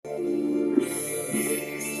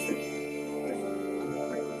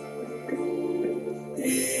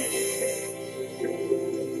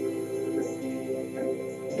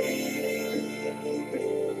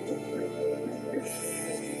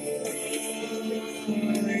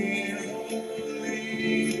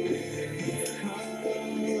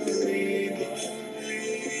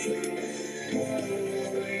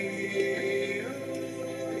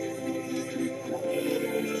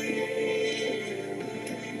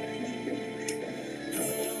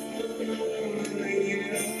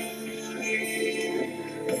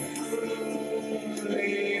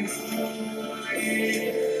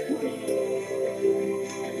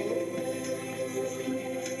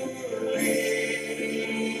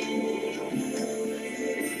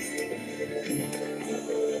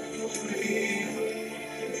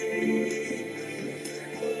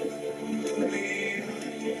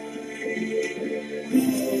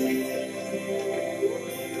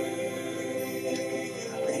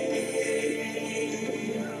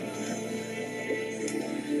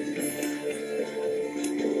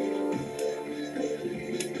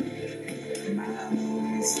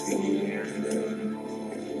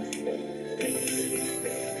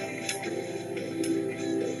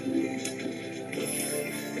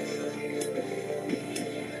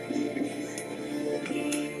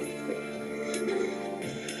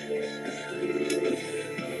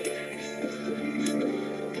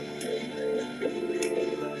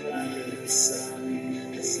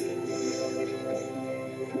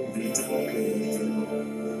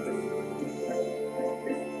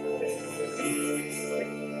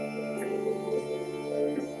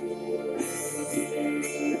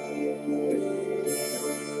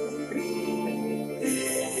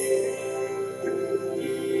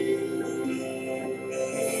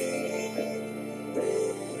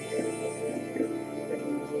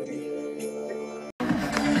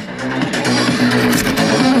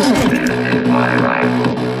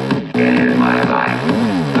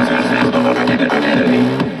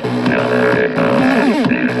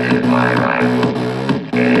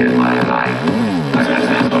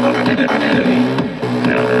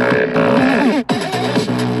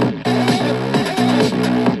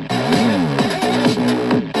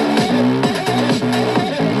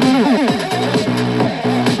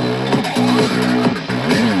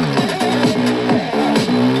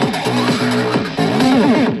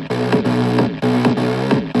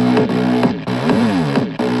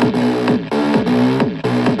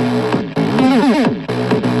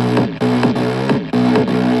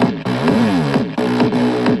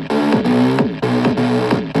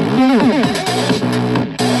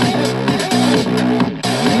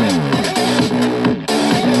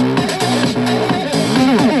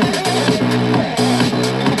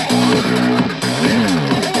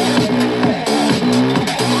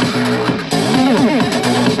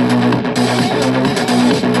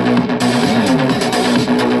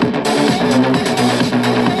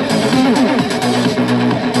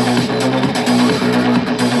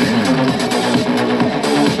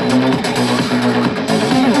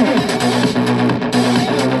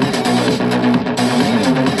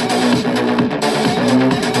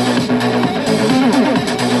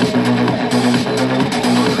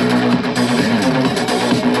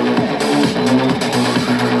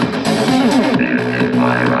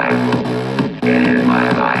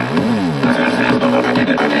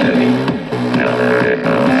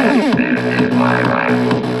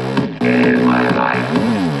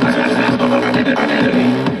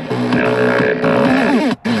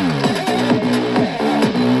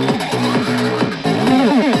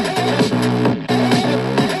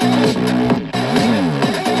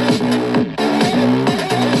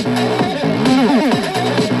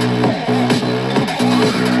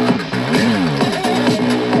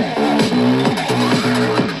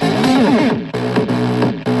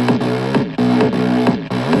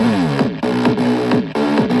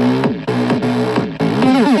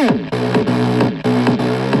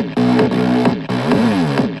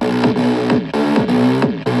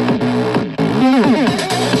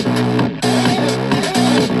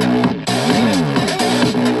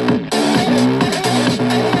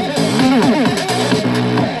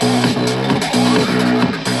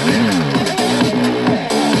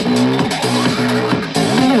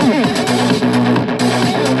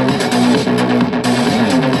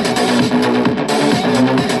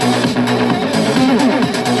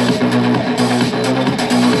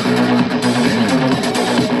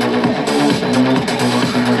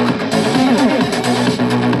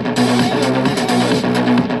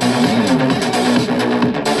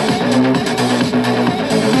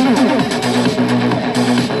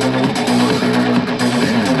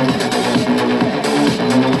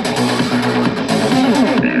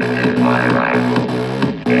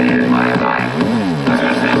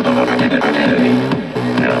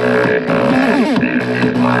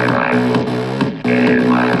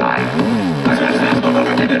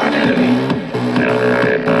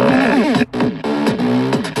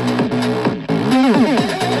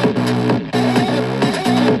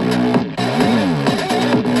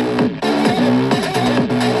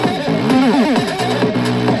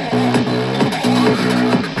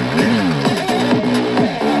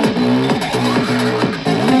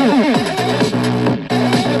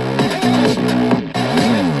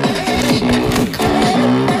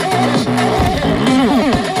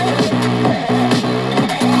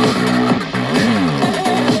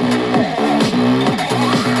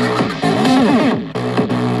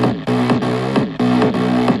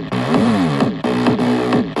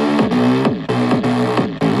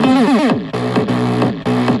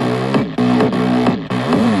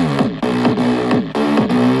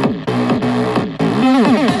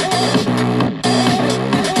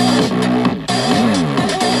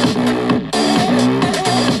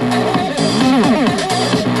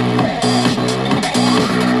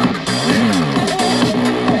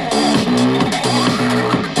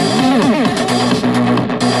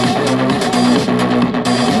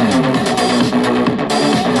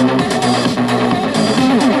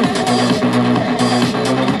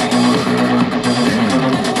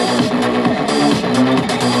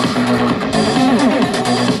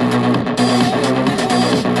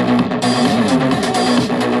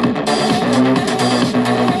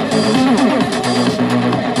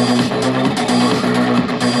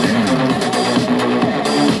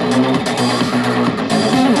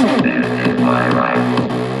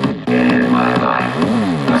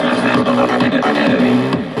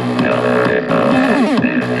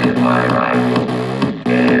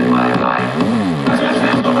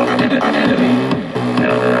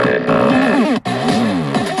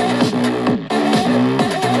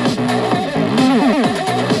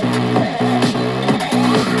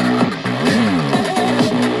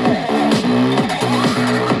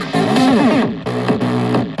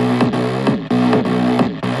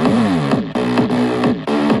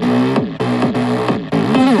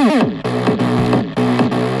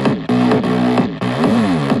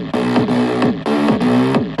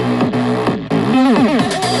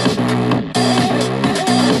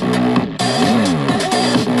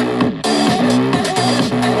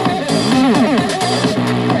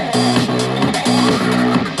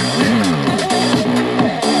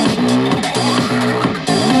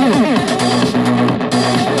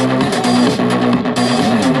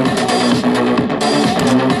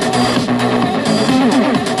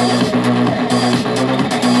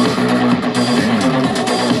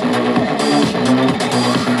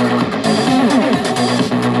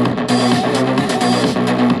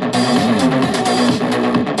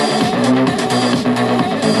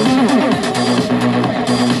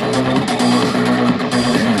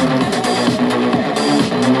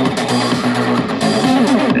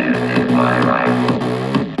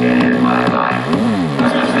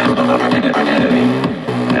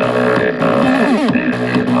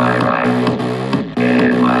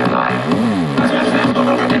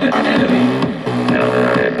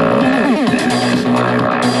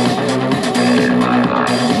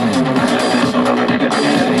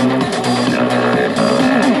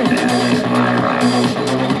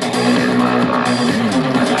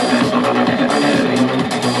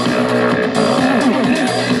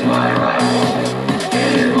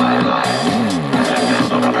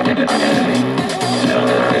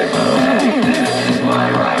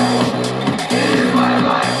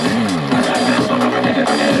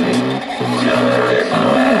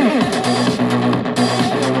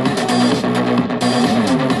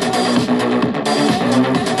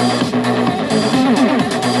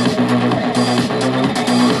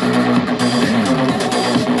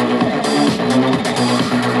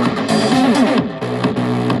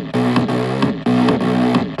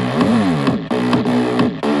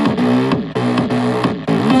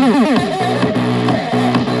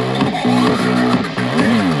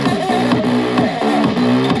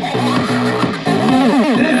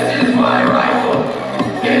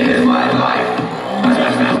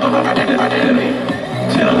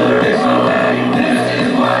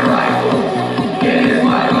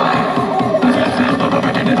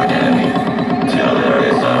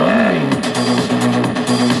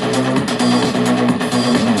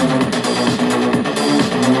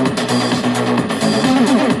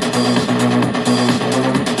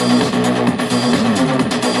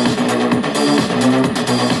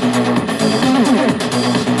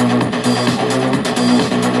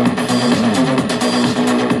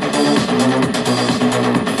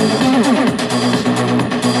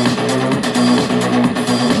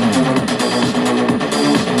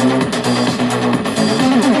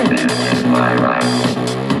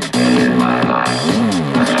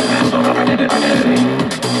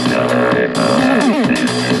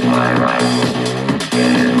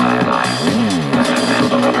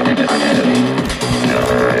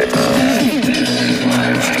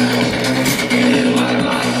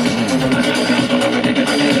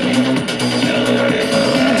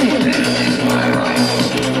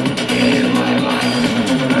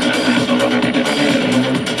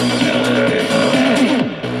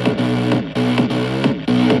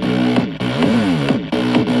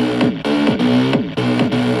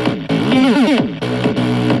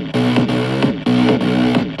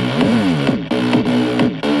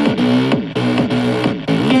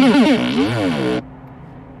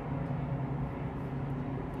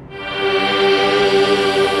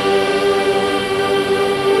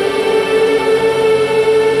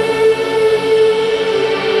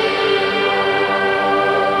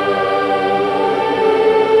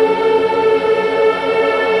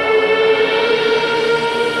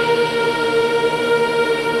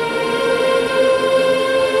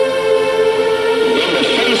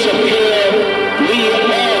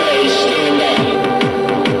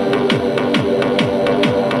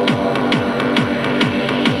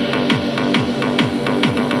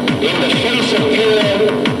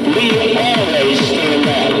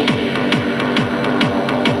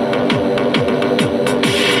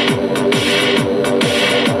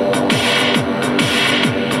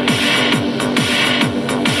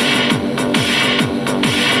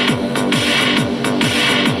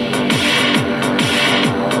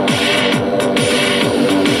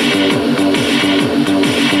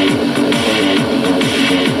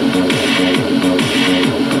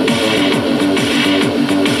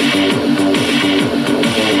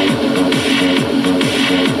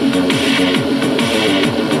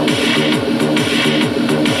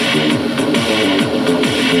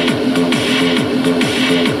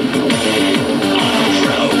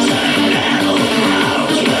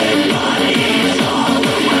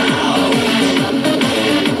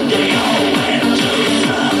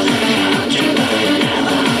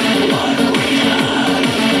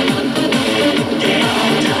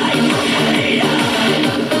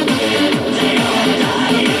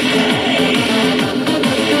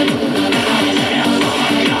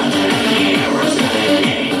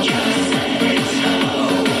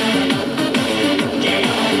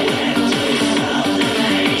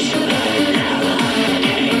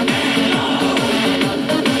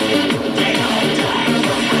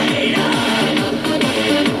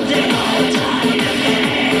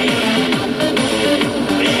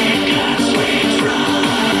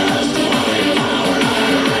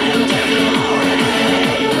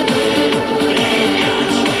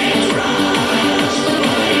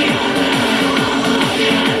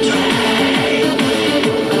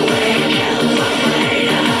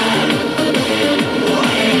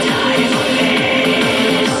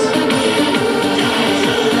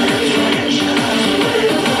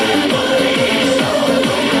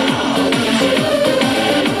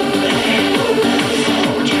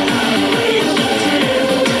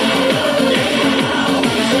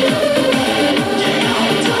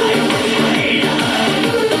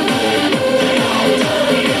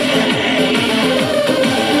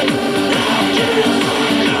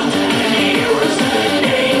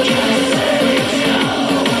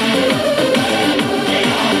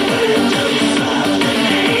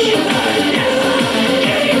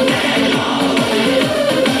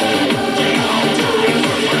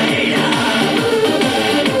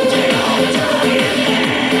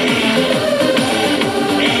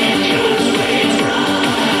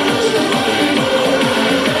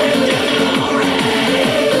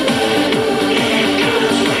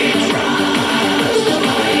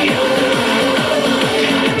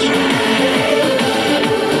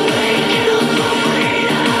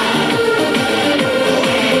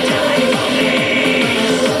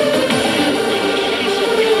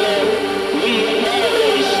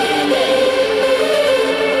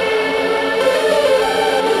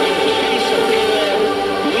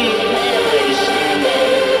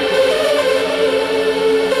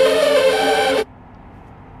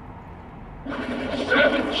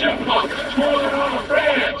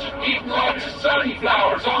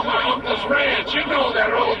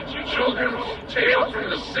tails are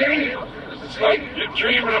the same. It's like you're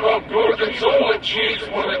dreaming about gorgonzola cheese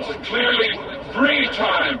when it's clearly free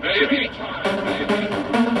time, baby.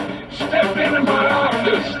 Step into my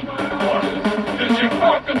office, cause you're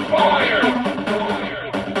fucking fired.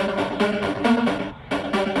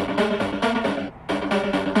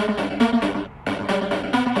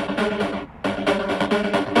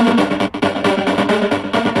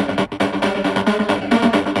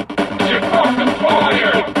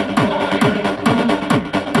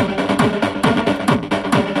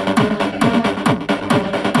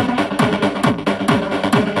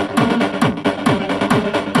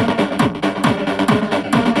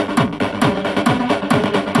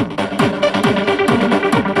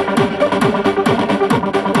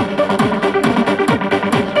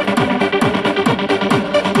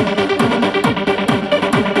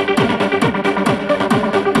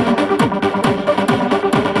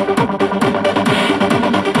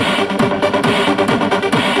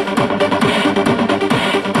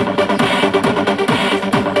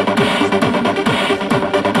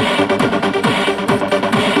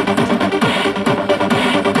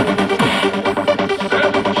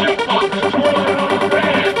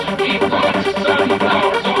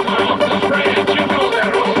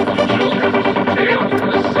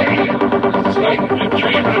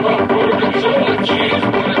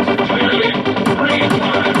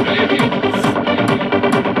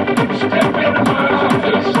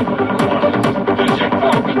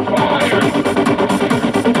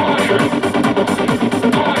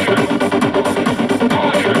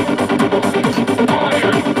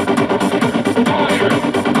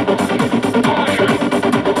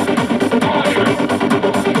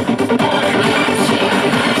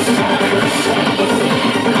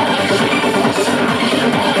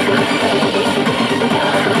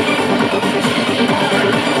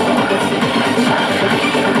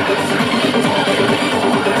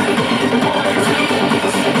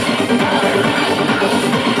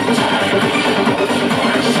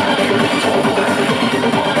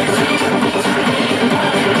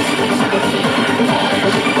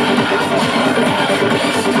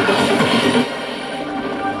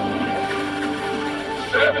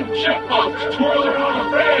 Chipmunks twirling on a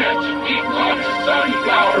branch, eating lots of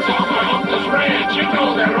sunflowers on my uncle's ranch. You know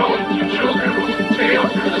that all you children whose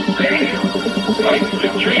tails are the same. It's like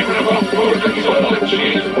you're dreaming about gorgonzola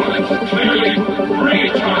cheese when it's clearly free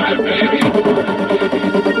time, baby.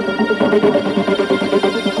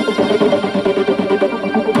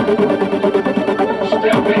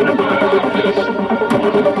 Step into my office.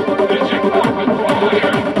 Did you fucking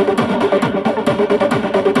fire?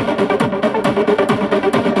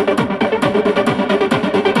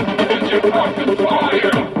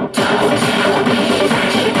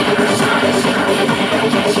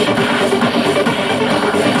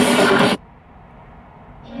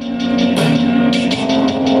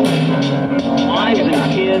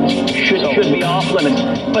 Should be off limits,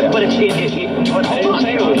 but it's I didn't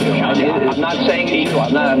say it was. I'm not saying it either.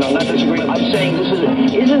 I'm not disagreeing. I'm saying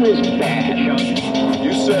isn't this bad?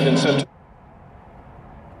 You said in September.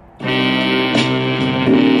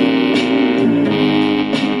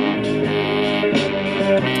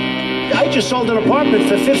 I just sold an apartment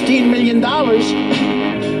for $15 million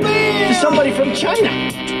to somebody from China.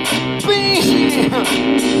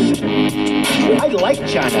 I like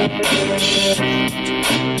China.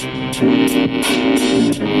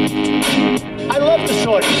 I love the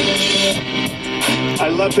shorties. I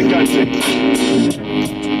love the country.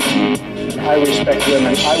 I respect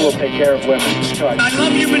women. I will take care of women. I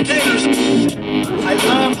love you potatoes. I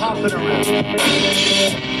love hopping around.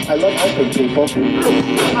 I love helping people.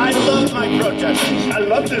 I love my protesters. I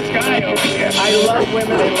love this guy over here. I love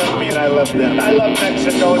women. They love me and I love them. I love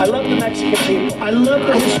Mexico. I love the Mexican people. I love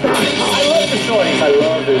the Hispanics. I love the shorties. I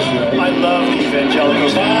love Israel. I love the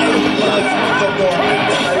evangelicals. I love the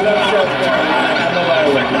Mormons. I love Jeff Barrett. I'm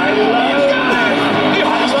a Iowa.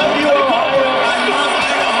 I love you,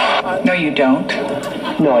 Ohio. No, you don't.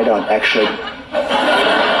 No, I don't, actually.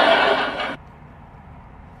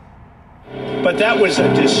 But that was a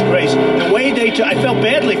disgrace. The way I felt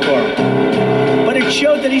badly for him. But it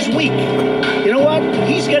showed that he's weak. You know what?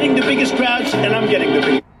 He's getting the biggest crowds, and I'm getting the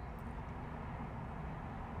biggest.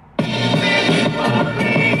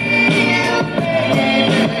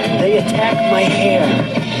 They attack my hair.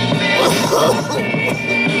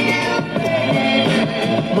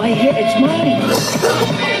 My hair, it's mine.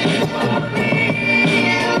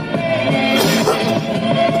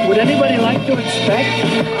 Would anybody like to inspect?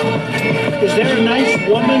 Is there a nice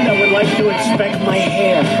woman that would like to inspect my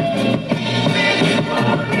hair?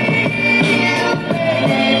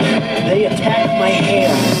 They attack my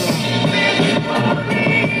hair.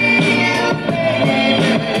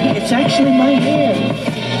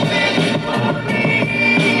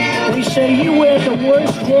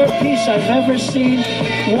 war piece I've ever seen.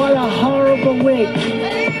 What a horrible wig.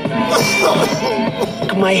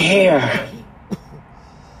 Look at my hair.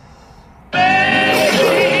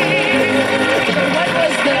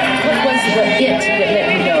 What was the it that let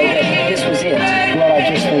you know that this was it? Well, I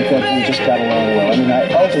just think that we just got along well. I mean,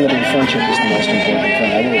 ultimately, friendship is the most important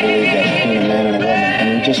thing. I really believe that between a man and a woman. And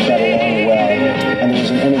we just got along well. And there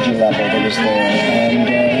was an energy level that was there.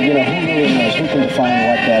 And, you know, who really knows? Who can define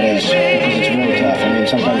what that is? Because it's really tough. I mean,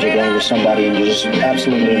 sometimes you're going with somebody and you're just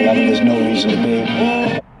absolutely in love and there's no reason to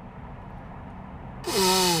be.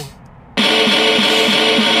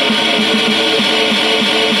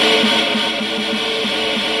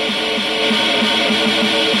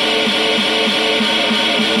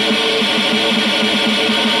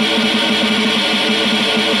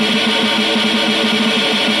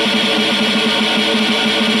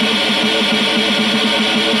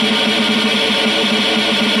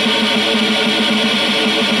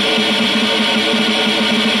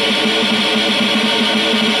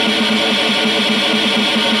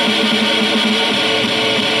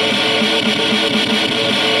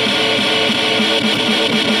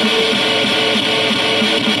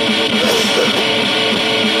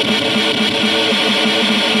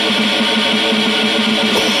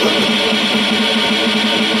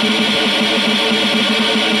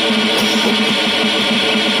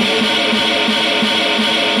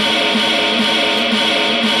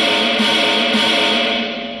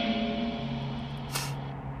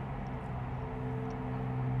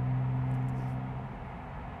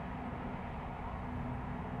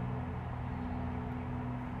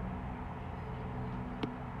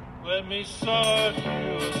 Let me start you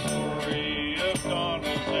a story of Donald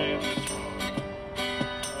Davis Roy.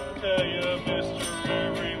 I tell you, mister,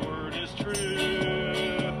 every word is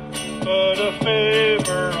true. But a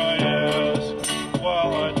favor I ask,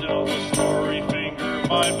 while I tell the story, finger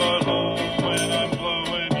my butthole when I'm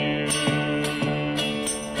blowing you.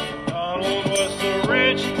 Donald was so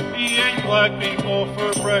rich, he ate black people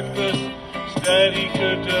for breakfast. His daddy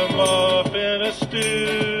cooked him up in a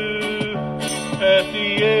stew. At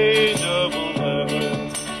the age of 11,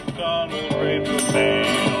 Donald raped a maid.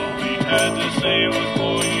 All he had to say was,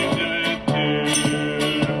 boy, you did it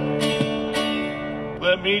too.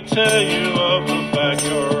 Let me tell you of the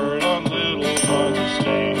backyard on Little John's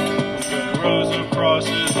estate. The rows of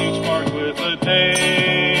crosses, each marked with a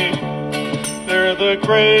date. They're the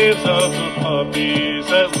graves of the puppies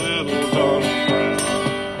at Little Donald Brown,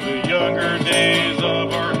 the younger days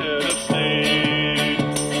of our head of state.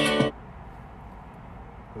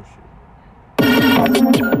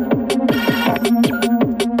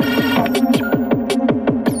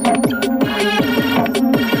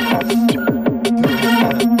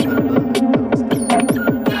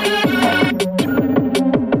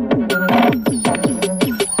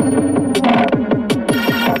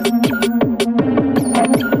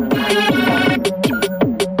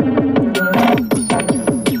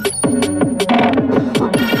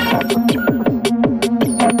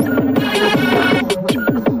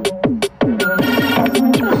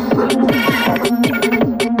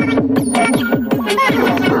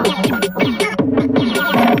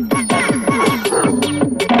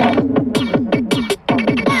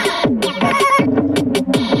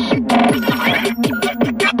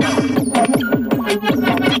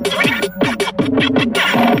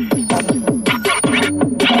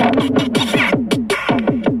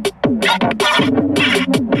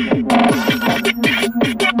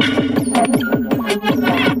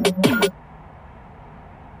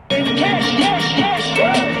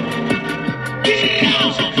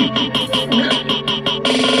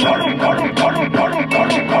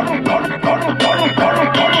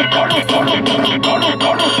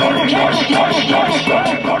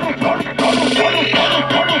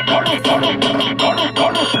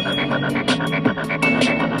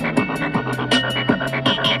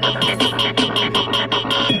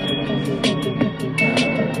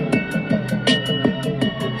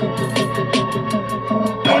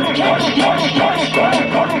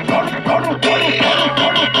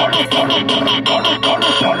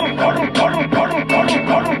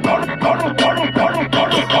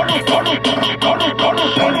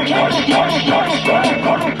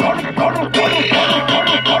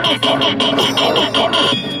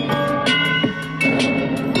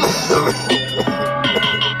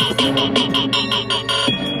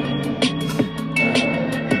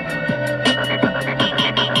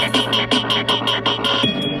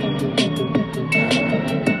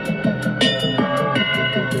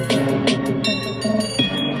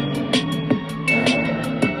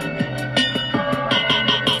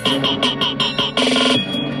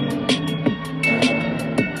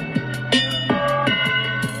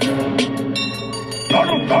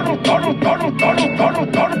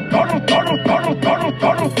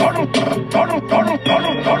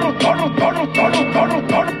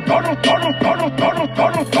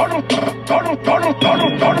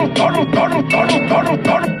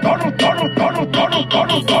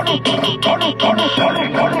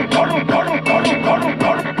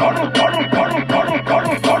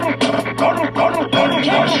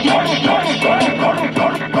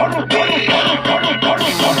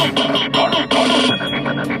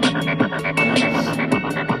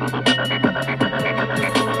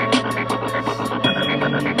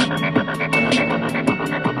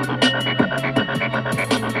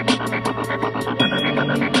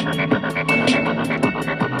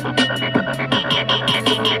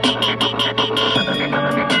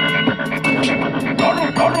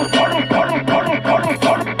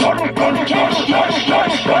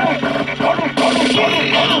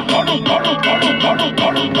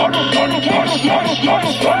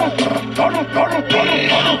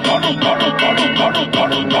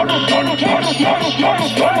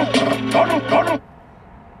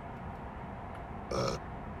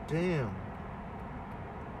 Damn.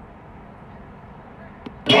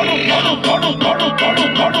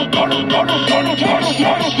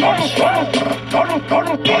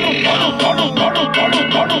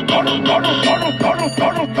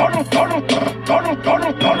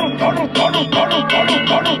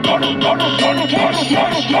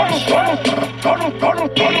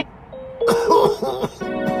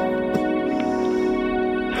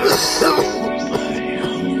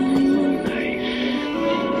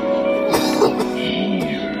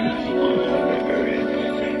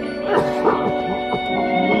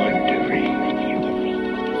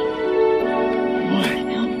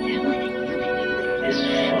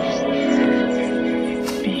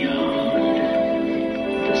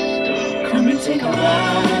 Take a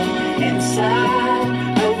ride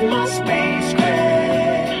inside of my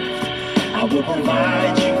spacecraft. I will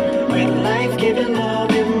provide you with life-giving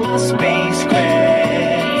love in my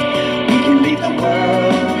spacecraft. We can leave the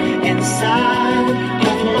world inside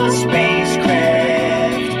of my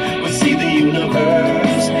spacecraft. We'll see the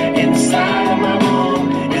universe inside of my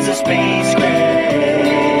room is a spacecraft.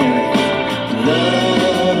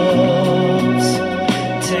 Love's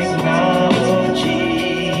technology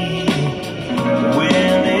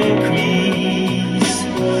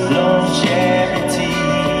longevity.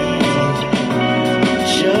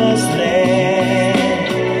 Just let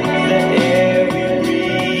the air we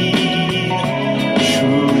breathe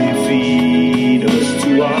truly feed us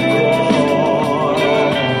to our core.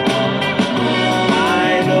 I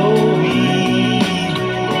know we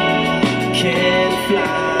can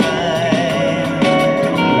fly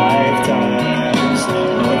through lifetimes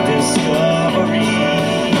of discovery.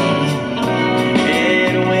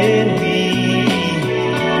 And when we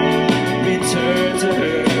return to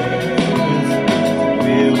earth,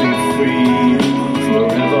 we'll be free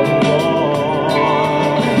forevermore.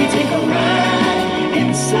 We take a ride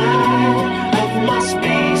inside of my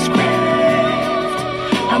spacecraft.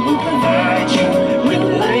 I will provide you with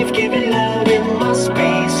life-giving love in my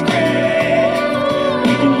spacecraft.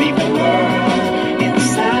 We can leave the world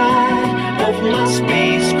inside of my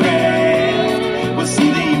spacecraft. We'll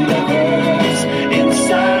see the universe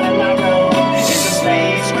inside of my room is a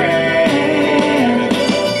spacecraft.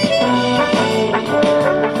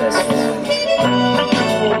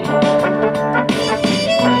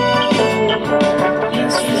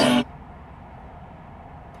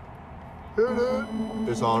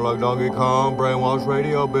 It sounds like Donkey Kong, Brainwash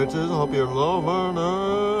Radio, bitches. Hope you're loving it.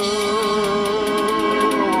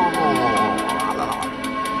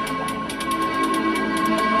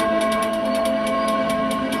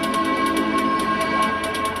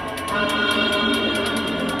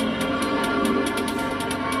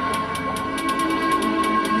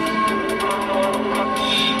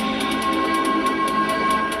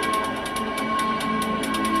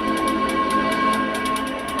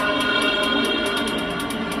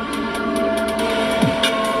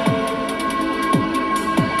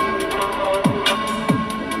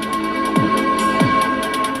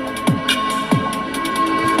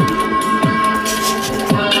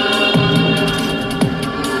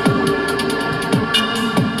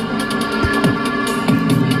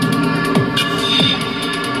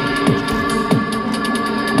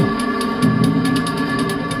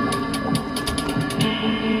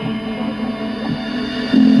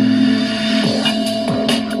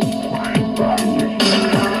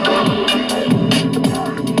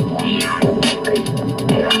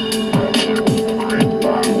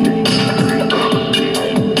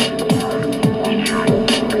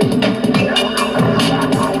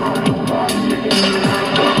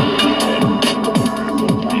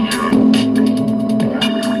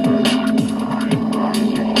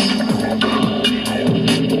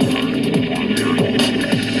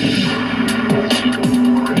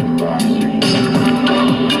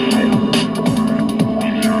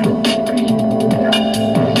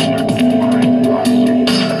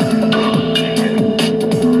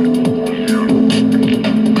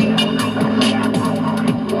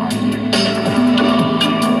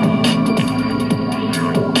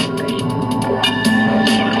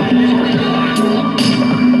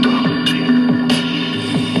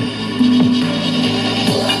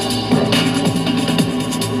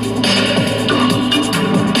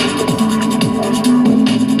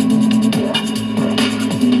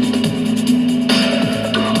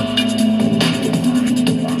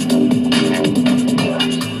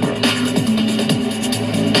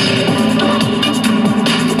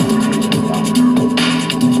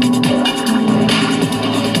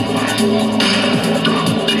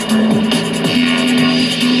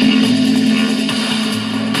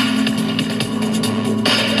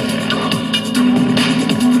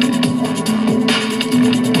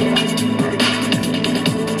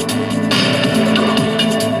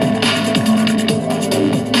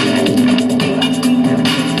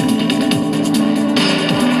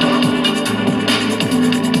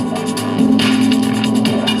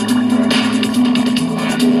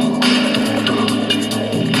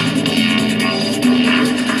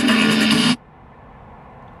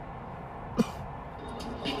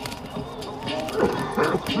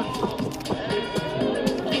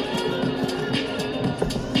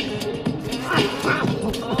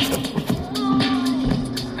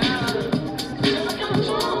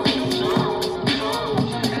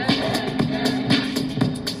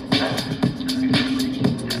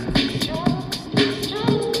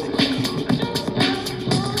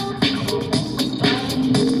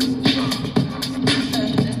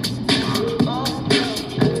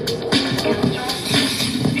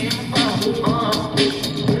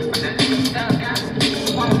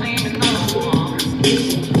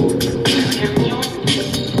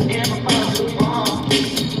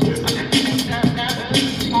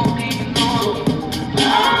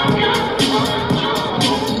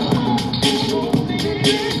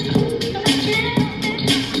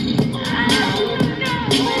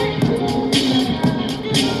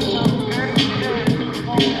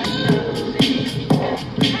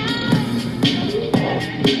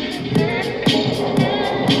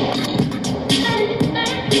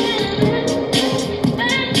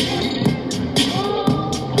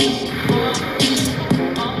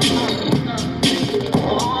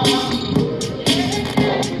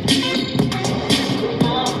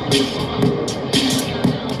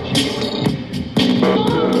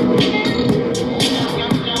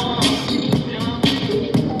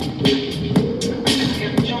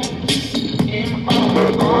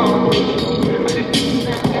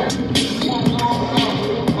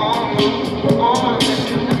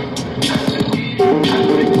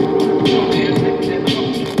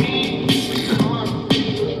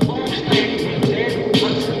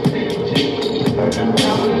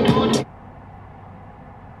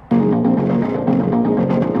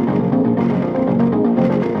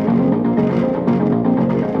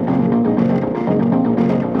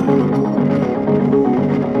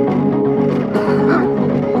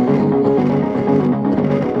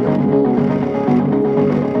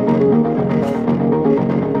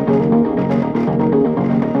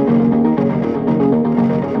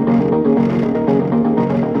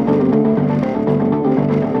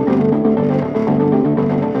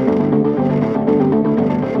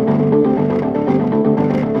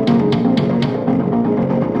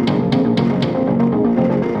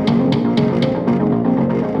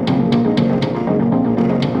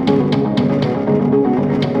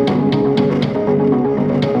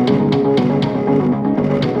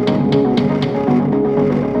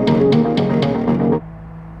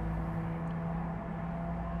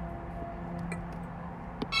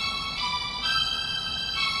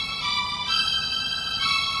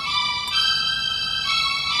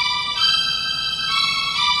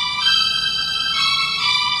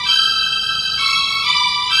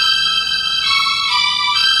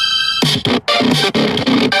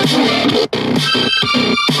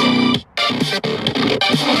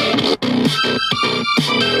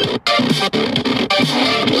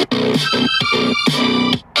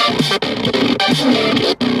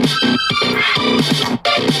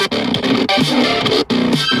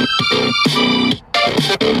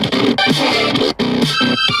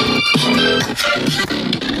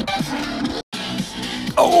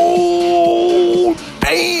 Oh,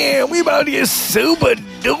 damn, we about to get super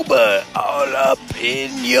duper all up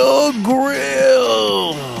in your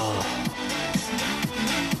grill.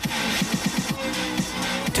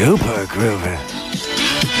 Duper groovy.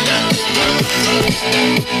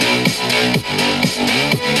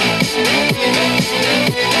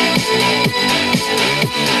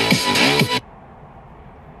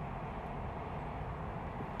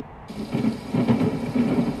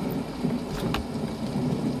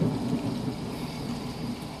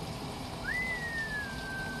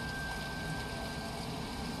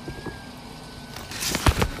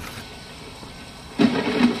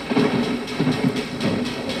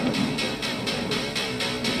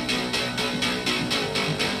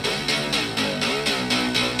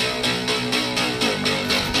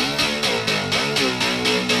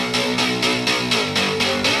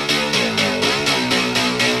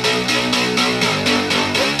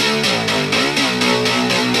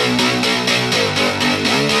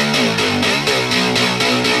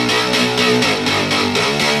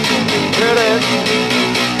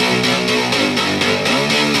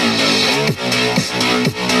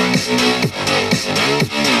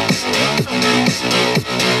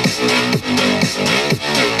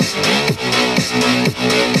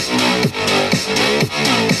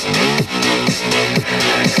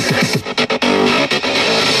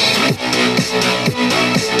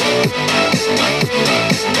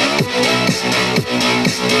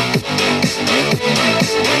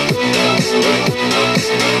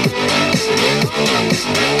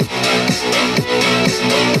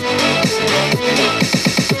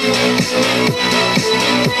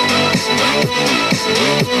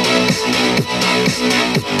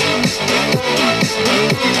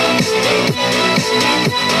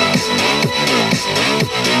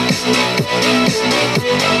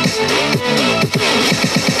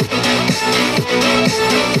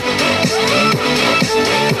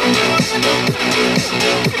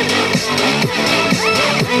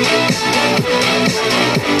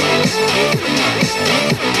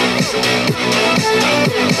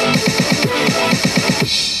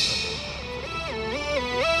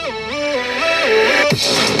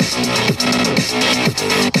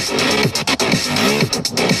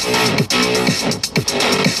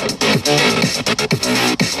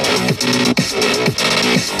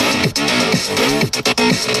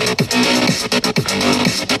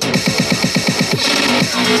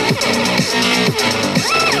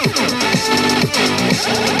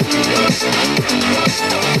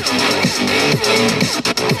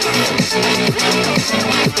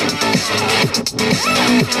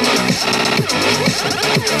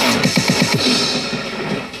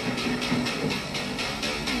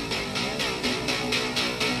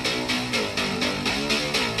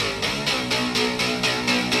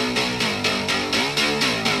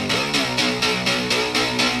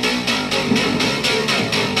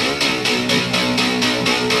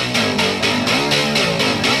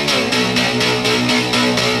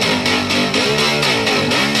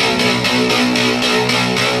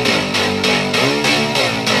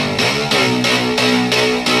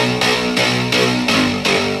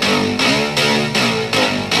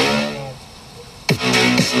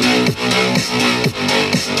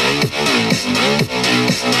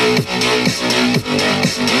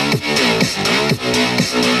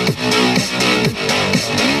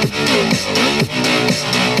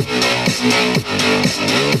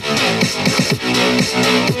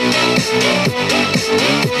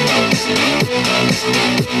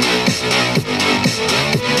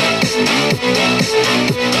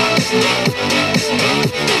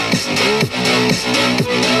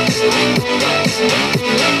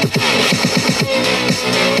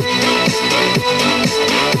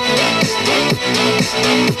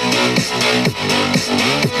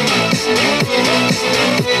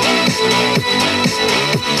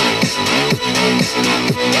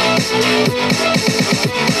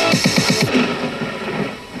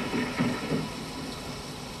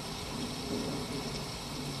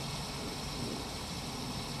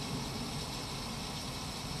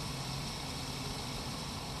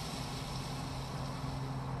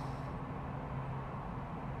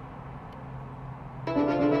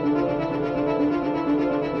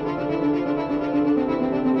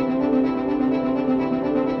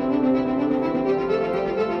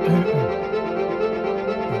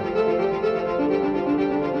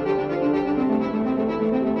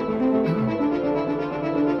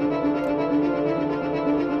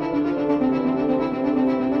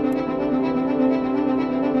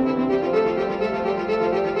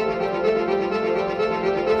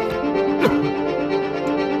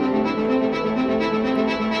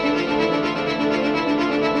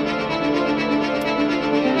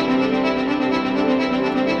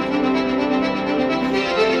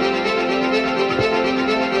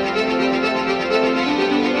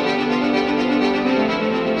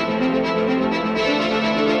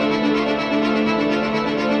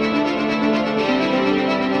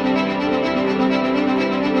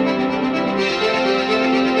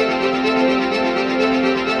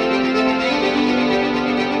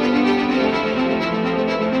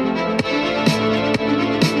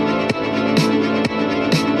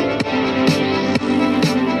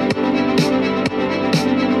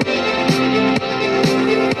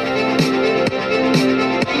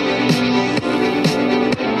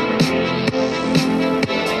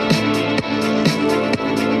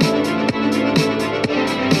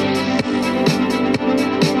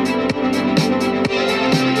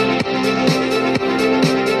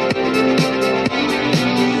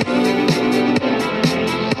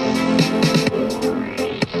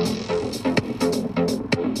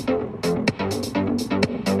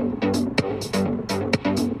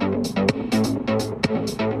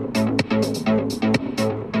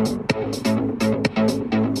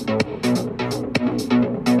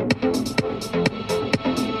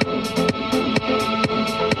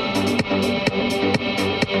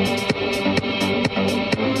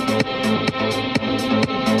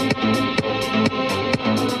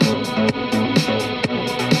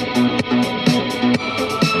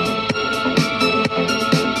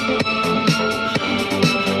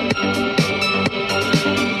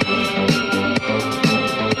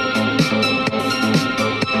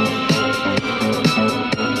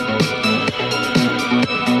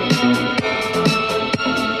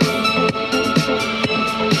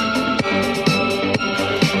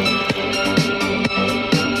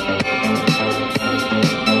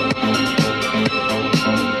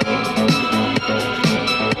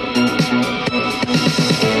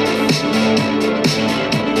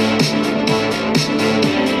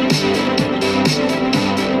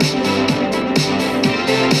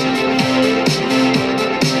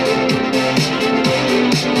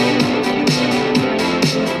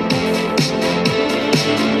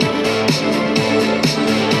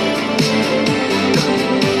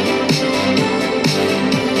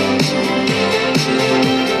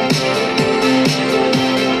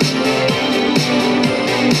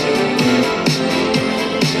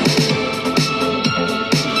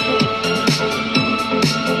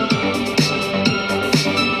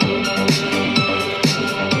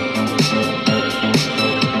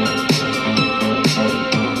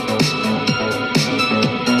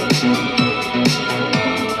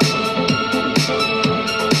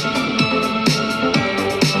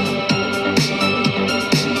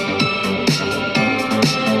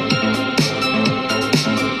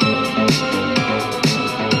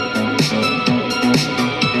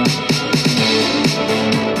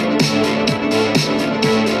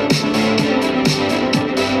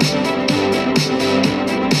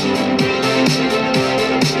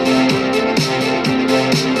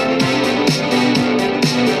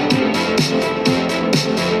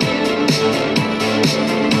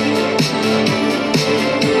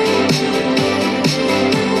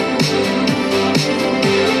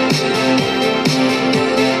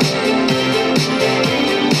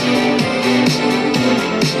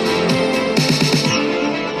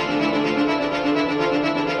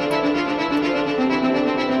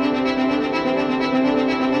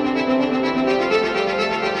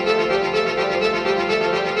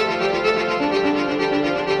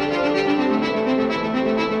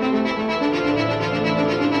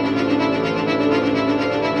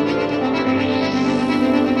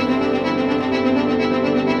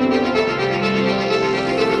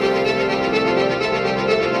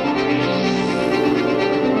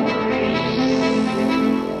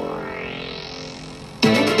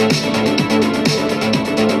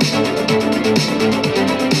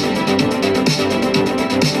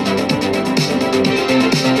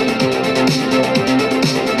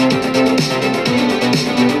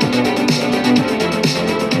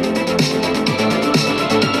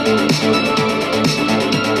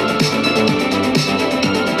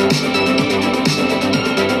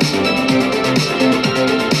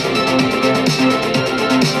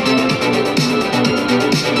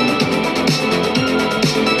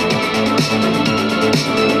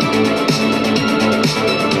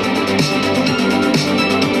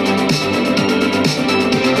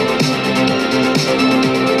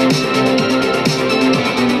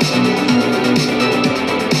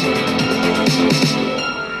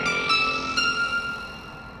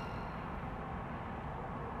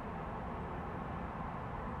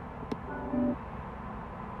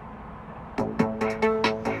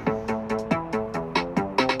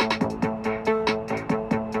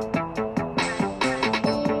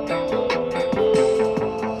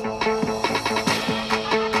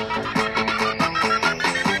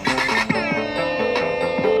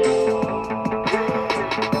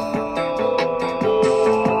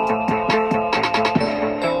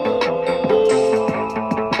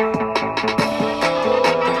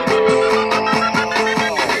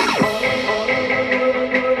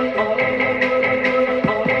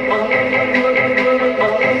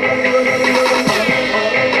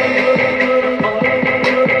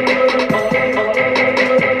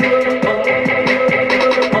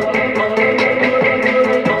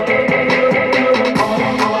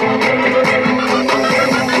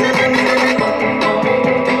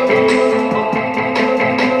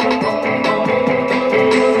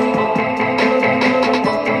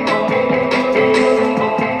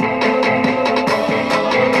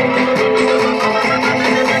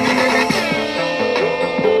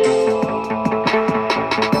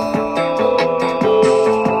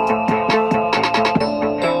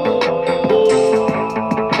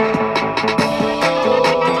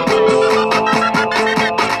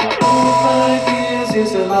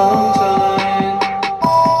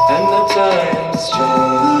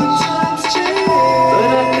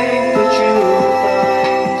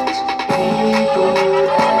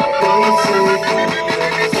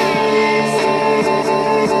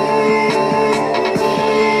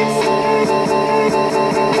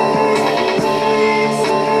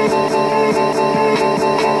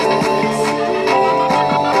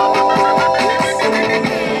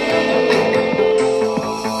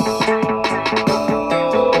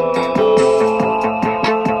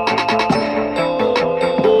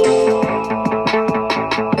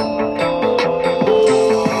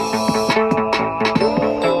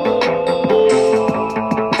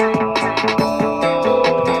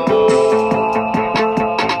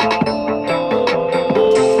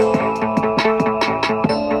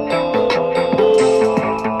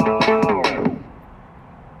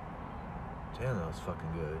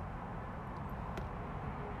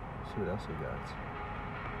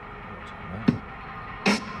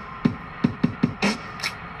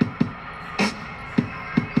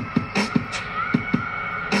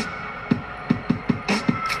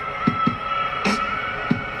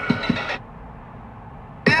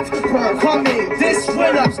 Coming, this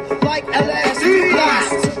went-ups like LSD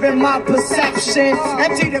blasts in my perception.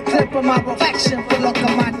 Empty the clip of my reflection, but look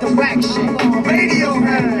at my direction.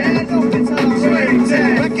 Radiohead,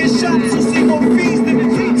 record shops will see more fees than the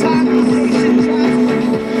T-Top.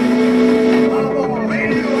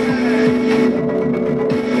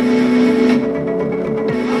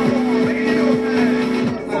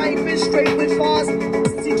 Straight with bars,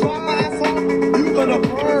 see drop my phone. You gonna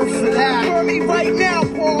burn for that. Burn me right now,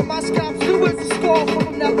 Paul. My scalp's new as a score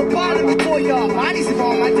from never bottom for y'all. Bodies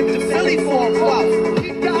wrong, I took to Philly for a puff.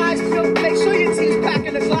 Keep your eyes peeled, make sure your team's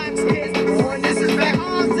packing the glass kids. When this is back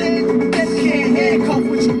arms in, then can't handcuff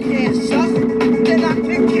what you can't shove. Then I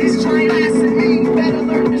pick kids trying to ask me. Better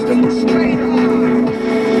learn this to straight up.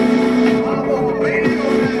 I'm on radio,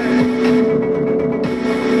 man.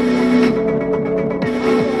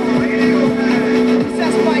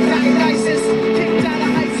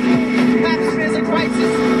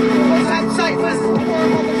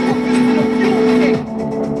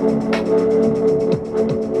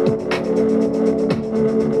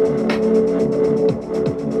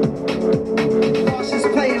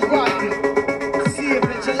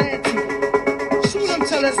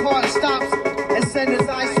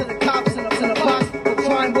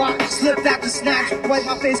 Wipe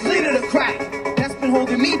my face clean of the crack. That's been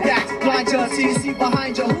holding me back. Blind you until you see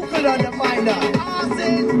behind you. Who could undermine her? Arms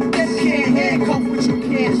in, then can't handcuff what you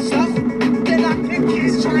can't shove. Then I pick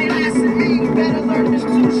kids trying to ask me. Better learn this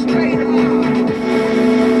too.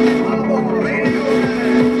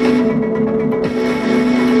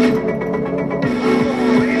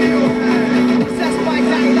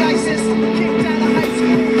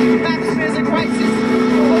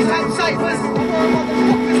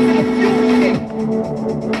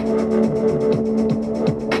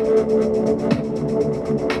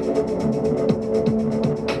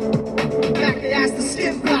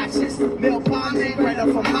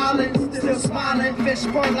 letter from Holland, still smiling, fish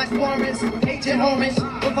burn like Lawrence, Agent Orange,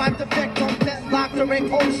 revived the victim, death locked her in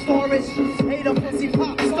cold storage. Ate a pussy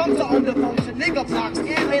pop, stumps are underfunction, nigga blocks, and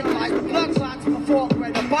analyze the blood clots before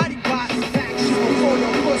where the body rots. Factual before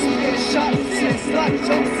your pussy gets shot, since slut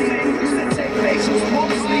Josie used to take patients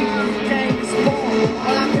mostly. Gang is born,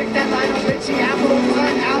 while I pick that line of Richie Apple,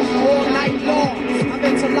 turn out all night long. I'm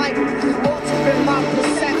into life, altering my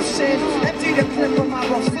perception, empty the clip of my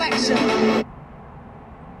reflection.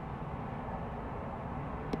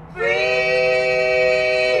 Free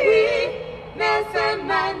Nelson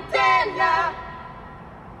Mandela.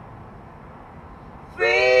 Free,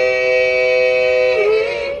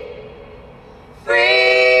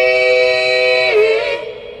 free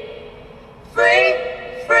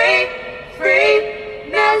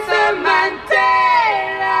Nelson Mandela.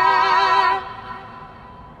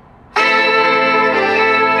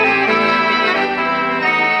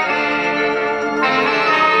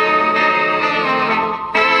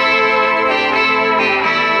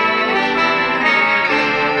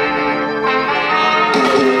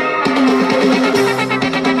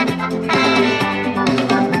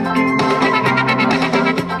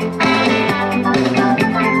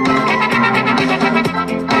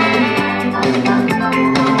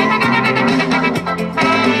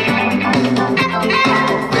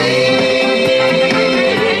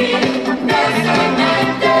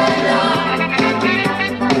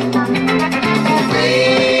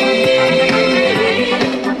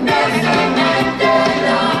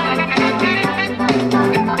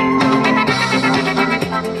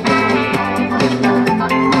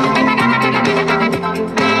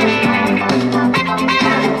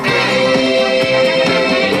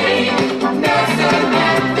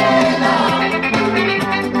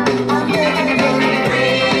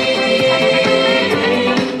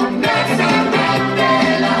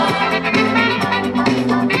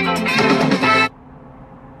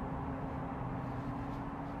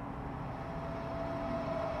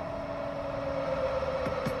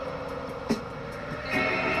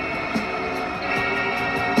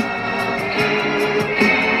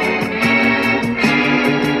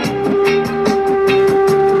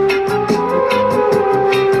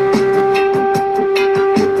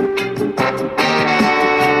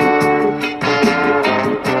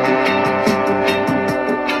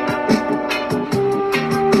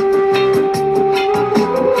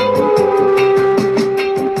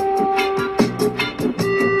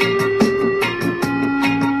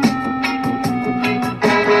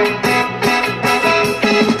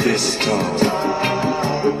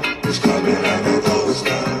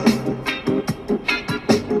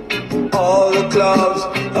 clubs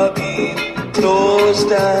are being closed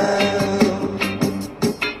down.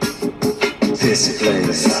 This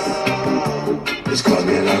place is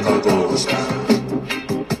coming like a ghost town.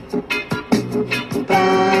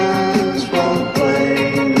 Bands won't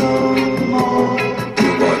play no more.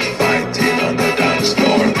 Too much fighting on the dance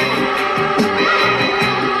floor.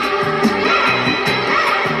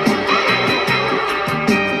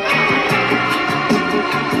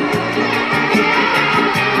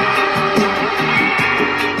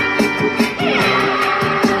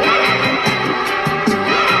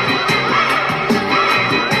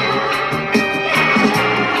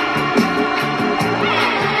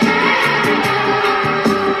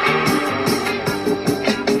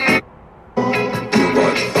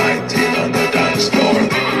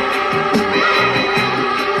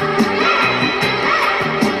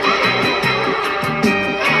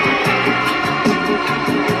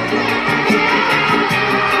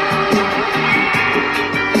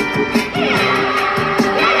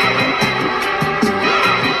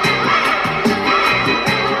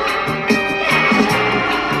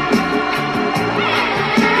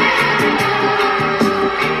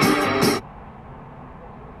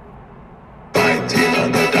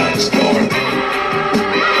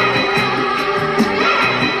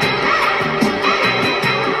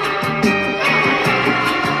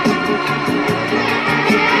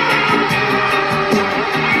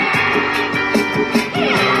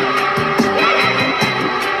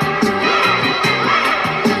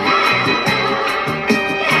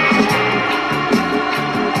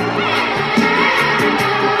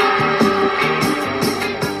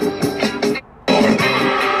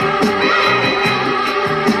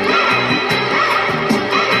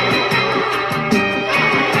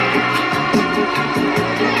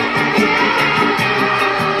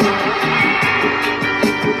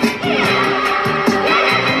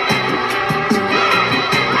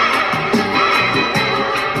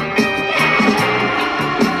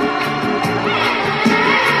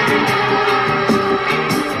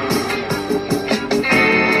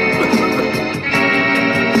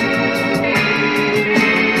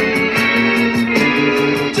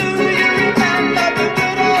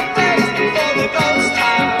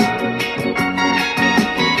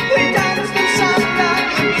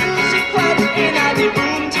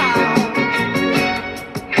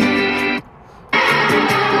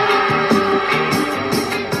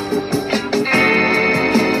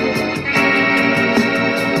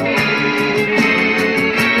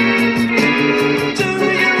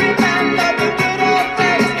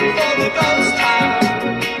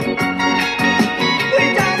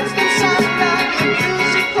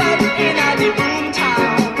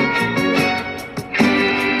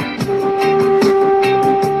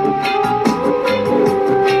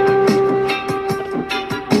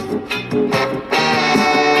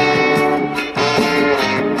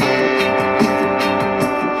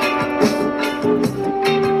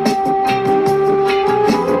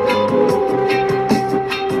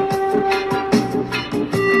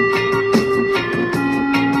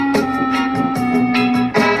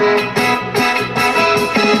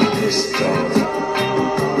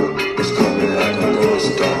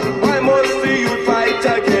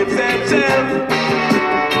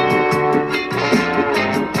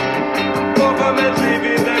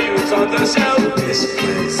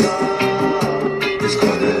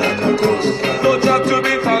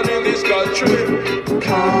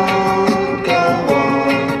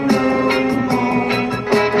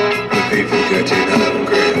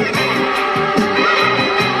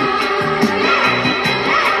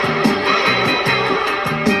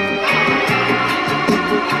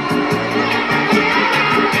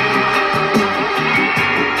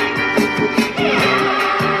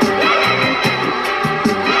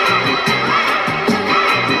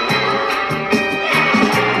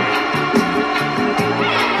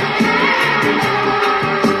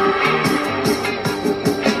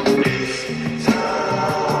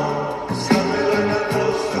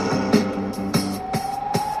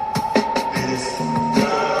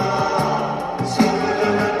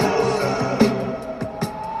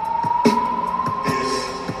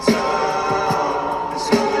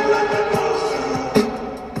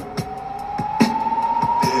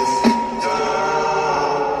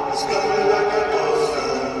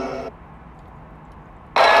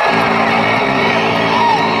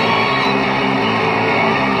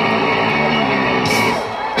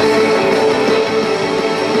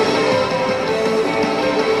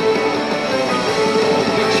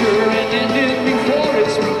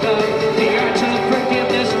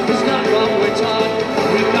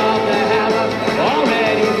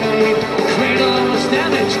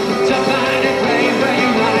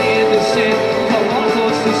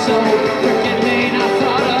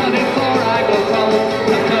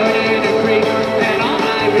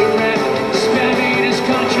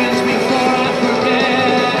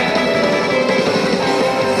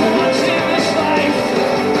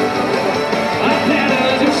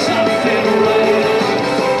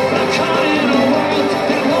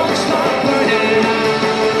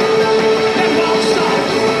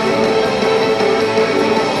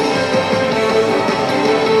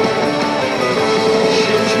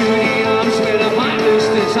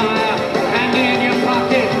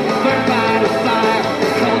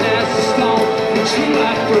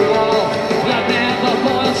 wall. Blood never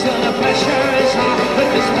boils till the pressure is hot. But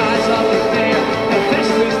the skies of the fear, the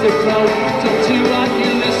best is the flow. Don't do what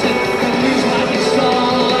you listen, don't lose what you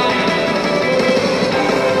stole.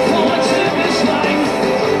 For once in this life,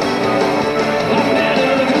 I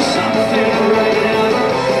better do something right now.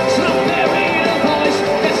 So bury the voice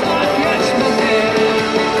that's not yet spoken.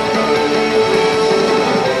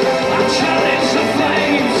 I challenge the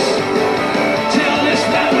flames till this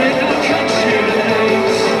memory no country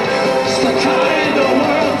remains. Stuck out in the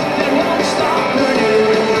world that won't stop burning.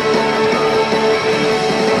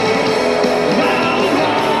 Round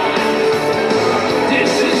on,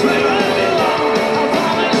 this is where I belong. I've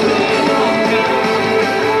always been on now.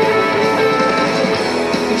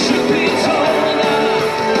 The truth be told,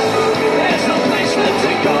 there's no place left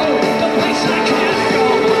to go, no place I can't go.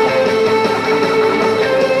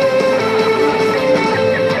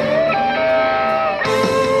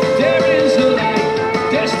 There is a light,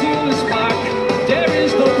 there still is spark. There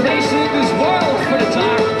is no place in this world for the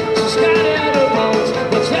dark. So scatter the bones,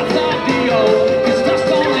 what's left of the old, 'cause dust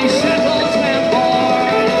only settles when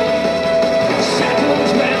born.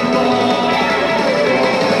 Settles when born.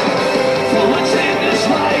 For once in this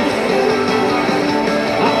life,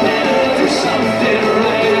 I better do something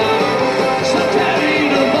right now. So carry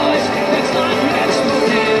the voice that's not yet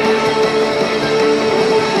spoken.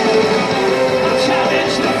 I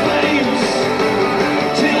challenge the flames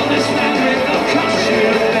till this memory no country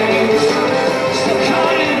remains. So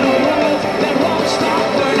caught in a world that won't stop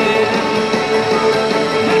burning.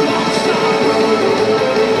 That won't stop burning.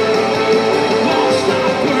 Won't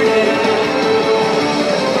stop burning.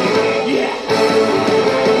 Yeah.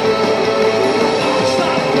 Won't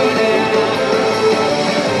stop burning.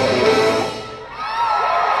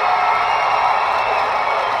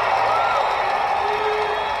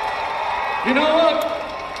 You know what?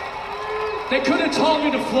 They could have told me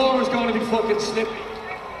the floor was going to be fucking slippy.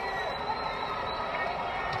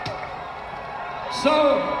 So,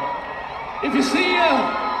 if you see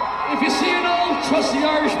an old trusty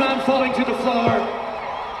Irishman falling to the floor,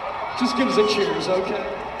 just give us a cheers, okay?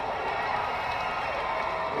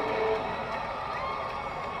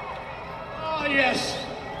 Oh yes.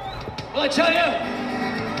 Well, I tell you,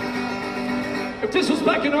 if this was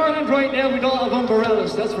back in Ireland right now, we'd all have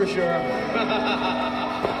umbrellas, that's for sure.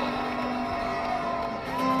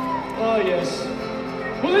 Oh, yes.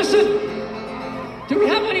 Well, listen, do we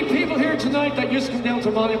have any people here tonight that used to come down to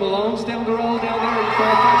Molly Malone's down the road down there in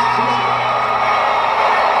Fairfax?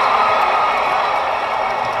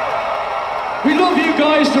 We love you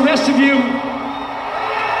guys, the rest of you.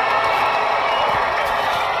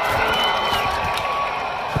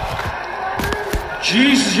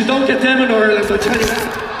 Jesus, you don't get them in Ireland, I tell you that.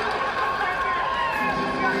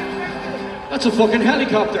 That's a fucking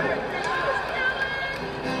helicopter.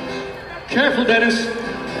 Careful, Dennis.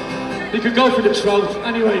 You could go for the throat.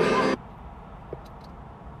 Anyway.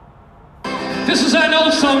 This is an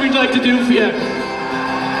old song we'd like to do for you.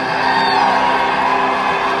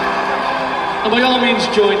 And by all means,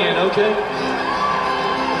 join in, okay?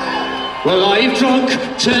 Well, I've drunk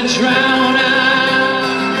to drown out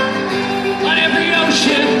on every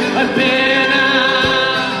ocean I've been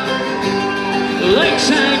out. Lake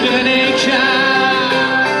Tanganyika,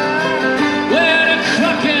 where the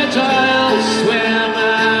crocodiles swim out.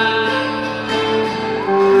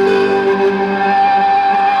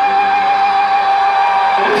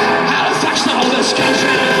 Halifax, the oldest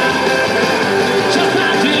country, just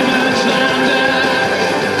my demons landed.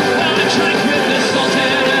 Well, I drank with the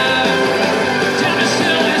Sultan down the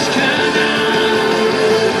Suez Canal.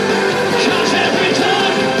 'Cause every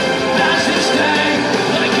dog has its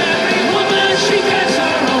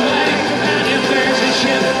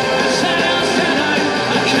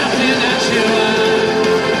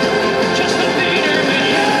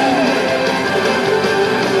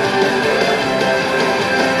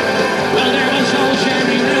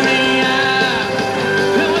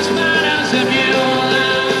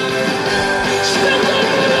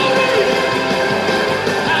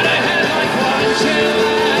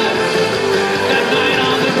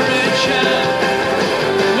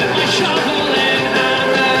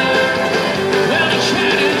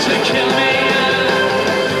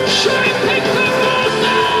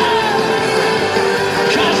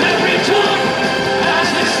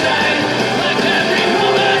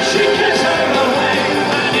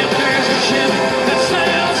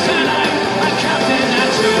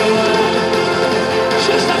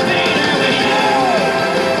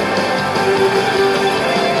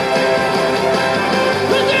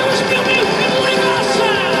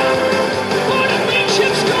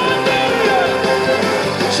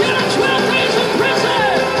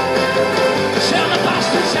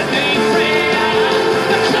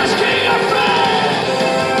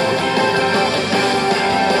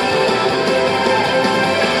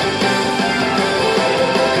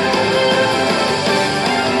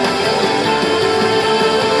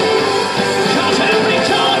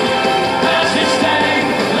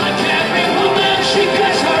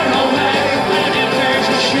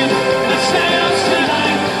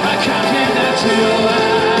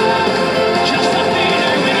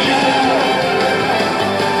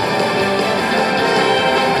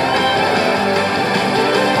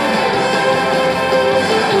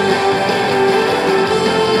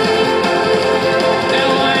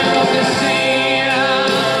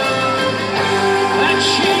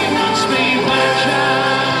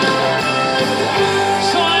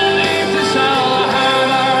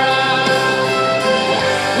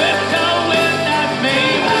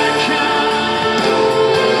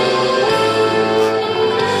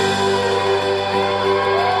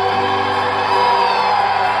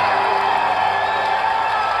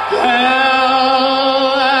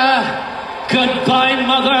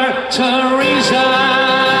Teresa.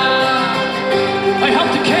 I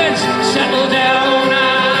hope the kids settle down.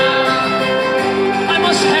 I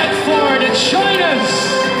must head for the Chinas.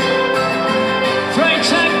 Pray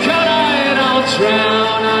to God I don't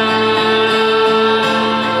drown.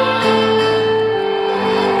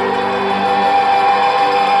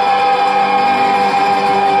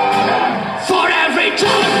 For every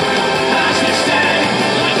dog has its day,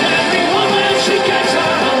 like every woman she gets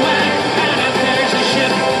her own way. And if there's a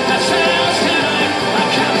ship that sails tonight, a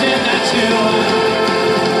captain that's you.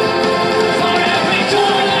 For every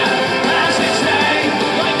dog has its day,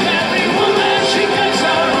 like every woman she gets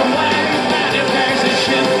her own way. And if there's a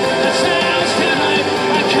ship that sails tonight,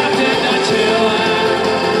 a captain that's you.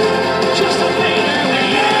 Just to be there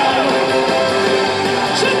with you,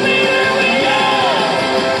 to be there with you.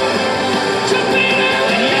 To be there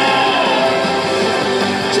with you,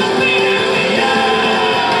 to be there with you,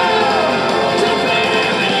 to be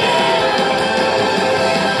there with you.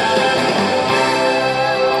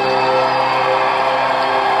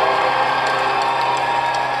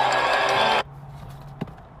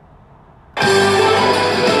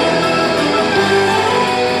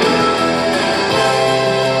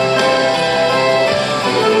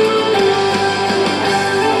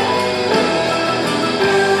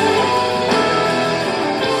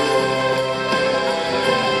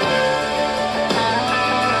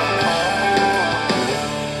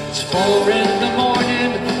 It's 4 in the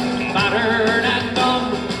morning, battered and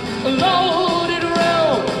numb, a loaded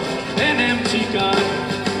row, an empty gun,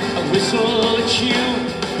 a whistle at you.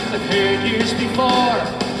 I've heard years before.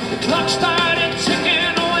 The clock started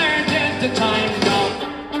ticking, where did the time go?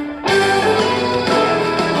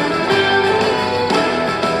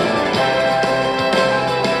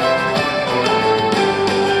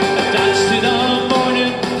 I danced in the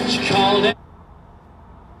morning, she called it.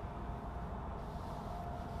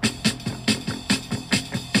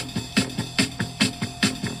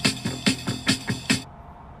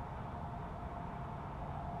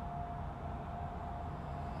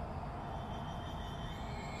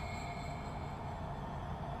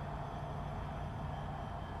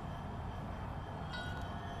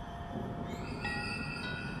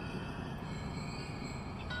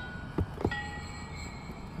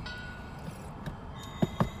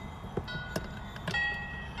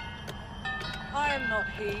 I am not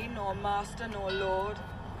he, nor master, nor lord,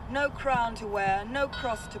 no crown to wear, no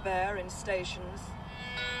cross to bear in stations.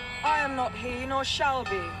 I am not he, nor shall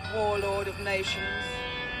be, warlord of nations.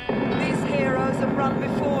 These heroes have run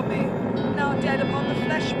before me, now dead upon the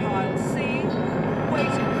flesh pile, see,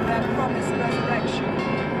 waiting for their promised resurrection.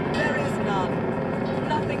 There is none,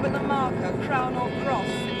 nothing but the marker, crown or cross,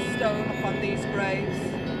 in stone upon these graves.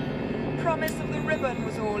 Promise of the ribbon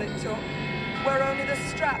was all it took, where only the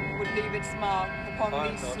strap would leave its mark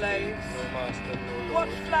upon these slaves. What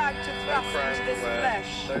flag to thrust into this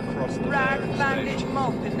flesh? Rag, bandage,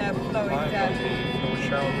 mop in their flowing death.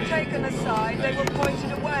 Taken aside, they were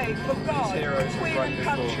pointed away for God, queen and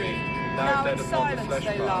country. Now in silence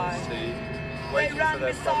they lie. They ran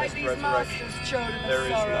beside these masters, children of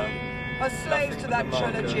sorrow. A slave to that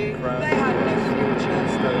trilogy, they had no future.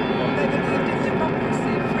 They believed in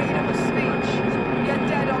democracy, freedom of speech. Yet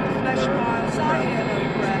dead on the flesh piles, I hear no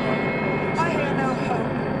breath. I hear no hope,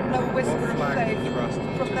 no whisper of faith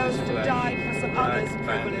from those who died for some other's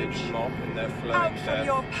privilege. Out from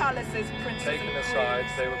your palaces, princes and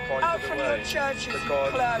queens. Out from your churches,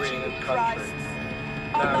 clergy and Christs.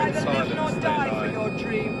 I'll neither live nor die for your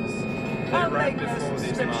dreams. I'll make no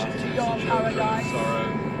subscription to your paradise.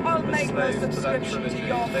 I'll make no subscription to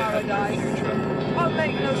your paradise. I'll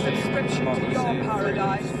make no subscription to your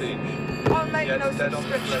paradise. I'll make no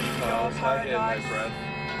subscription to your paradise.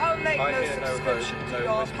 I'll make no subscription to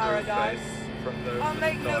your paradise. I'll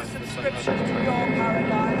make no subscription to your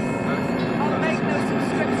paradise. I'll make no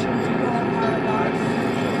subscription to your paradise.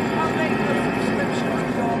 I'll make no subscription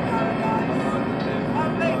to your paradise.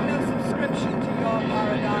 I'll make no subscription to your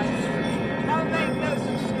paradise. I'll make no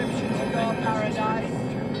subscription to your paradise. I'll make no subscription to your paradise.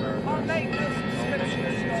 I'll make no subscription to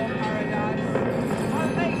your paradise.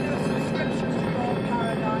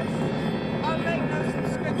 I'll make no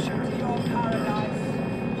subscription to your paradise.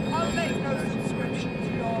 I'll make no subscription to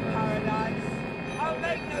your paradise. I'll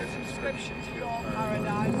make no subscription to your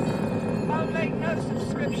paradise. I'll make no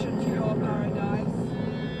subscription to your paradise.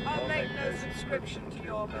 I'll make no subscription to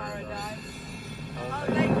your paradise. I'll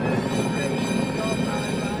make no subscription to your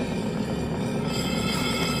paradise.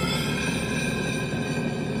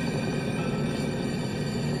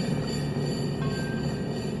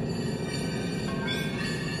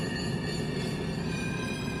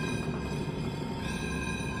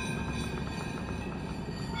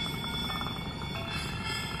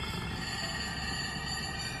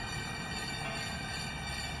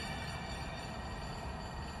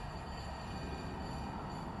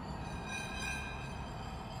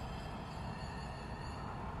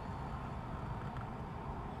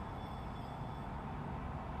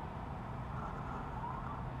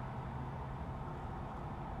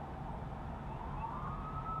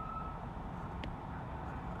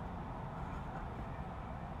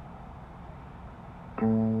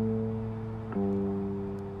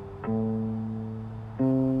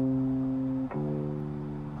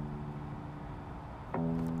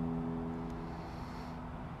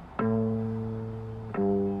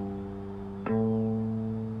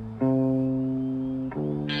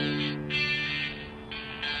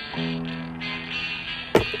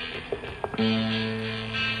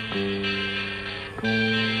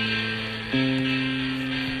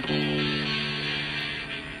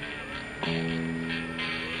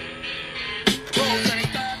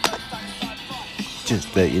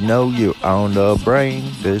 Just let you know you're on the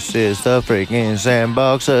brain. This is the freaking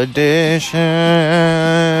Sandbox edition.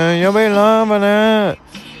 You'll be loving it.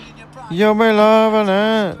 You'll be loving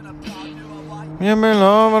it. You'll be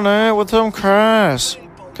loving it with some crass.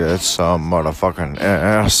 Get some motherfucking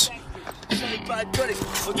ass.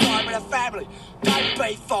 Don't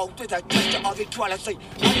be fooled with a gesture of equality.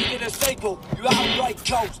 Only in a sequel, you outright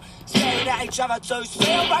cold. Staring at each other to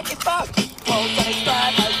still back your phone. Balls on his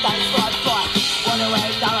bird, those days right fire. Wanna wear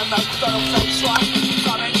down those Donald Trump strike.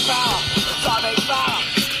 Time in power, time in power.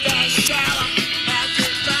 Then shower, out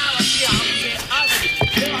in power. The opposite ugly.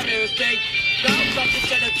 Here I do a thing. No fucking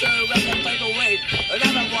senator and the people win.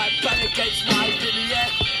 Another white pen against white in the air.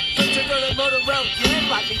 Such a good model road, yeah,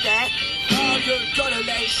 right there. Oh, you're gonna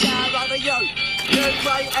let it shower over you. You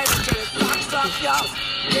great energy that sucks up you.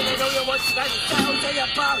 Giving all your wants to make it settle to your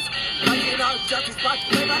bones. Making no justice but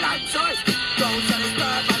people like choice. Goals and his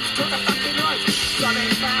bird runs to the fucking noise.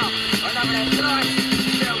 Drumming foul, another than twice.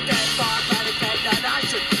 Still dead far by the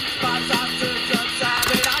nation. Buzz up to your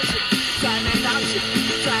examination. Examination,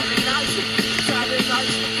 examination,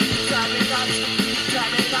 examination, examination,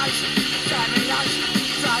 examination, examination,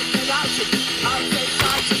 examination. I say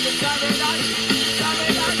examination,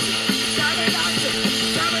 examination, examination.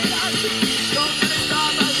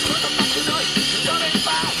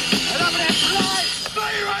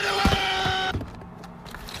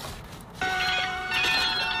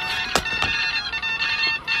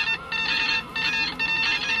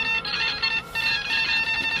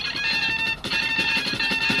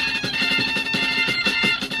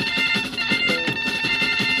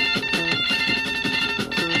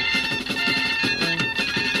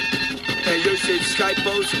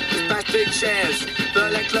 Skateboards, spastic chairs,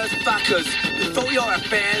 burlesque fuckers, with all your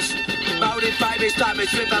affairs. Molded babies,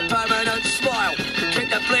 dummies with a permanent smile. Keep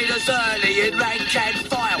the bleeders early in rank and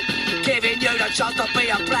file. Giving you the chance to be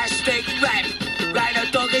a plastic wrap. Ran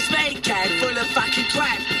a doggy's meat can full of fucking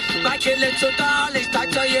crap. Making little darlings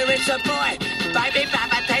don't tell you it's a boy. Baby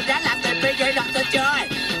mama tender love them big enough to die.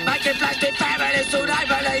 Making plastic families all they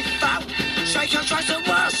believe folk. Shake your dress and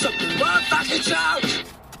worship, one fucking joke.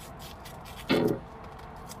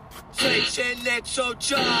 Teaching little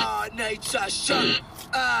John needs to shoot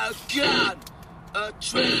a gun. A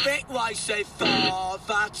terrific way, say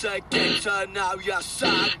father, to get to know your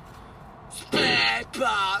son. Spare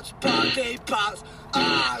parts, body parts,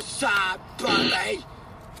 are somebody.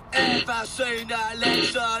 Ever seen the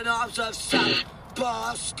legs and arms of some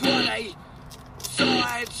poor squatty?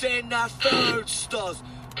 Signs in the food stores,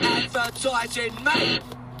 advertising meat,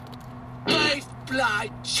 beef, blood,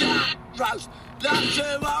 chuck, roast. Love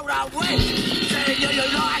to roll a week. Say you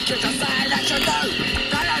like it, I say that you do.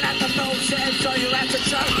 They don't have to bullshit, so you have to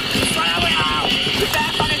choke. Swallow it all, with that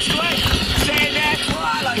fucking squeak. Sitting there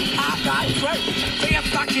twirling, I'm not through. See a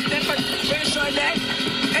fucking different, finish your leg.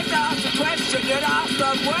 If they ask a question, you'd ask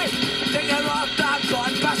them when. Think they're all done,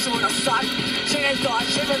 God, bustle with a son. Singing dies,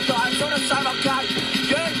 shivering dies, all the same okay.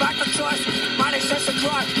 You make the choice, money says a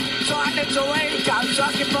crime. Time into egos,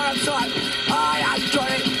 asking for a time. I ain't got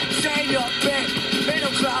it, seen your bit.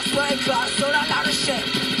 Middle class, working class, all that lot of shit.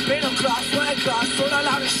 Middle class, working class, all that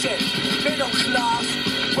lot of shit. Middle class,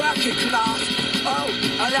 working class, oh,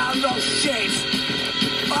 allow no shit.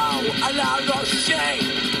 Oh, allow no shit.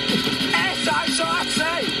 S-I-T,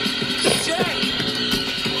 shit.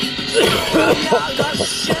 Allow no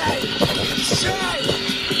shit. Shit.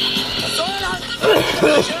 All that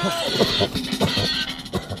shit.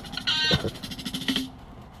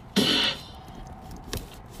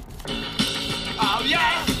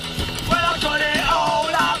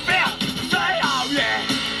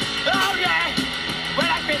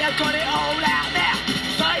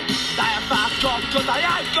 Cause I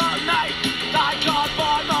ain't got me, I can't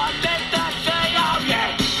buy my dignity, oh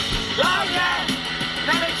yeah,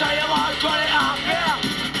 let me tell you what, I've got it up here.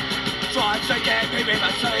 Trying to get me with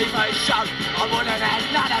a TV show, I wouldn't have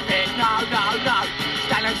none of it, no.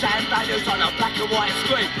 Standards and values on a black and white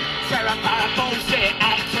screen. Sarah Power bullshit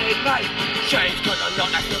acting me. She's got a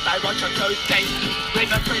lot that's what they want you to think.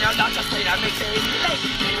 Leave between her lunch and see them mixing link.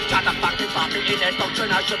 Got the fucking puppy in their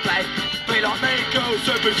doctrination plan. Be like me, girls,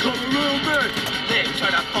 and become a real man. Live to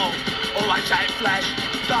the full, always ain't flesh.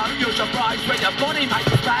 Don't use your brains when your body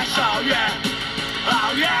makes a splash. Oh yeah,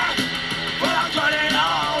 well I've got it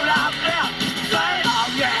all up here. Say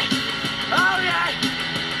oh yeah,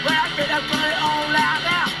 well I've got it all out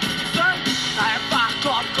there. Say, fuck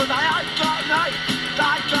off, cause I ain't got no.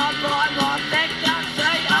 I can't buy my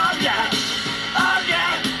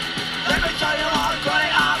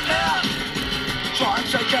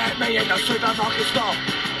me in the supermarket store.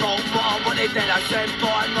 Bought what I wanted, then I said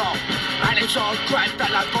buy more. And it's all crap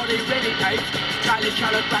that nobody really needs. Daily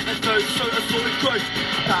coloured back and food, suit and sort of crew.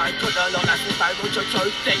 I got a lot, that's the same, which are too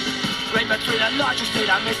deep. Read between the lines, you see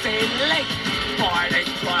the missing link. Buy these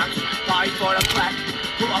products, pay for the crack.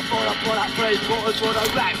 Put up for the product, 3 quarters for the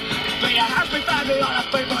rack. Be a happy family on the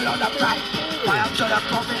people on the back. Pay up to the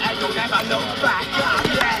profit and you'll never look back. Oh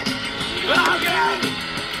yeah, oh yeah.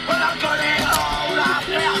 Well I've got it all up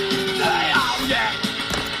here. Say oh yeah,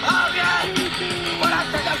 oh yeah. Well I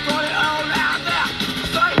think I've got it all out there.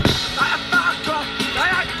 Say, they are fucked up, they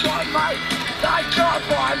ain't got me. They can't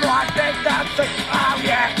buy my big damn thing. Oh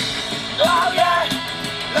yeah, oh yeah.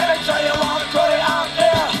 Let me tell you what I've got it out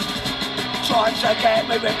there. Trying to get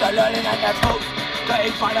me with the learning and the books.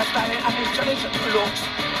 Getting fine and standing and intelligent looks.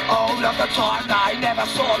 All of the time they never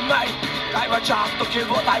saw me. They were just looking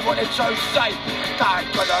what they wanted to see. They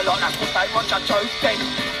got a lot, that's what they want you to think.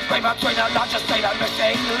 Read between the lines, you see the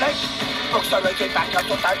missing link. Books are reading back, that's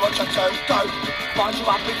what they want you to do. Find you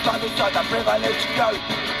up inside the privilege you.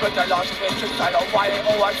 Read the lines of history, say the way it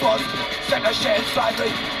always was. Send the shit inside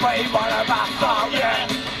me, be one of us. Oh yeah,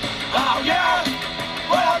 oh yeah.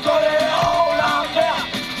 Well I got it all out there.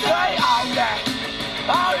 Say oh yeah,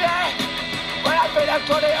 oh yeah. Well I think I've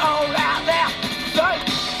got it all out there. Say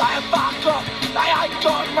they are fucked up, they ain't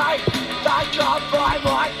got me. They can't buy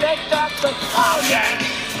my big dancing. Oh yeah,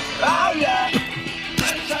 oh yeah.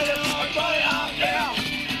 Let me tell you what I've got it out there.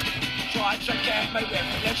 Tried to get me with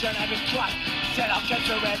religion and with Christ. Said I'll get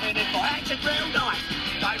to heaven if I acted real nice.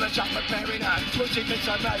 They were just preparing her, pushing me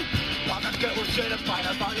to me. Like a girl was in a pain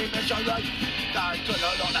of only misery. They got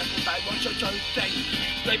a lot, that's what they want you to think.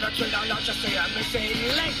 Read between the lines, you see a missing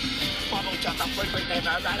link. Bubble just a freak, we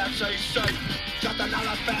never had a CC. Just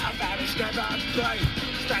another better man, it's never been.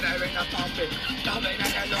 Stand there in the pulpit, coming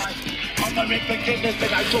in the light. Offering forgiveness, but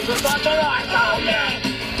they talk about the light. Oh yeah,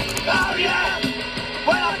 oh yeah.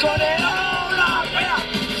 Well I got it all up here.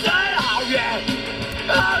 Say oh yeah,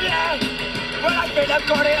 oh yeah. Well I think I've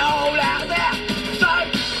got it all out there. Say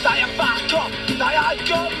they are fucked up, they ain't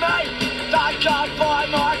got me. They can't buy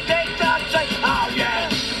my dick dancing. Oh yeah,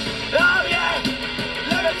 oh yeah.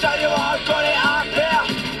 Let me tell you I've got it up here.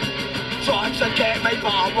 Trying to get me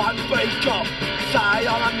but I won't be caught. Say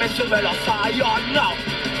I'm a miserable or say I'm not.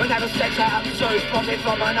 We never set out to profit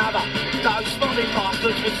from another. Those snobby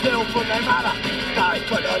bastards will steal from their mother. They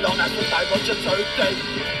put a lot, that's what they want you to do.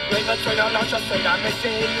 Read between the lines, you see the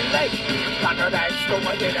missing link. None of that school,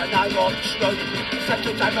 I didn't know what's true. Except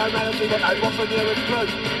to take morality, what they want from you is proof.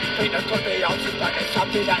 Peter could be answered, but there's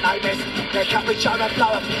something that they miss. They can't reach out and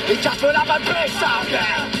blow up, he just put up a piss. Oh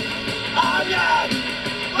yeah, oh yeah.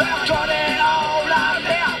 We've got it all out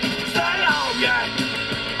there. Say oh yeah,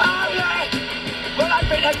 oh yeah. Well I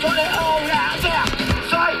think they've got it all out there.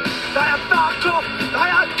 Say they are fucked up, they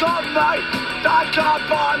ain't got me. They can't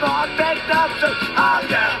buy my big dancing. Oh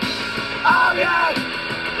yeah, oh yeah.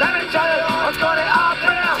 Let me tell you I've got it up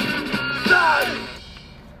here. Say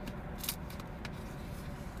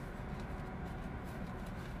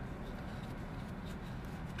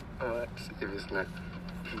oh, that's it, isn't it?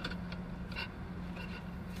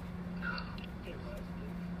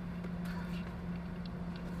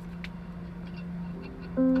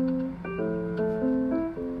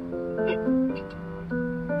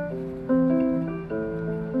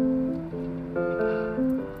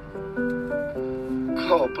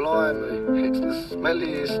 God blimey, it's the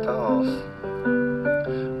smelliest arse.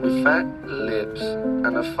 With fat lips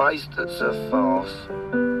and a face that's a farce.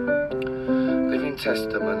 Living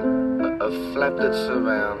testament of flab that's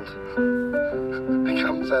around.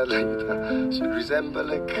 Becomes our leader, should resemble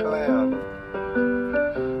a clown.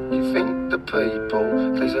 You think the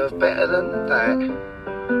people deserve better than that?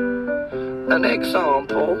 An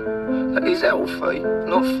example that is healthy,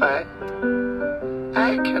 not fat.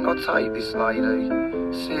 How can I take this lady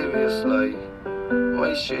seriously?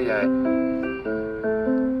 Where's she at?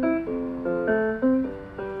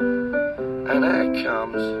 And how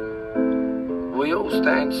comes we all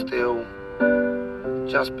stand still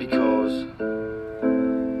just because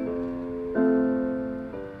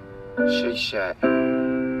she shat?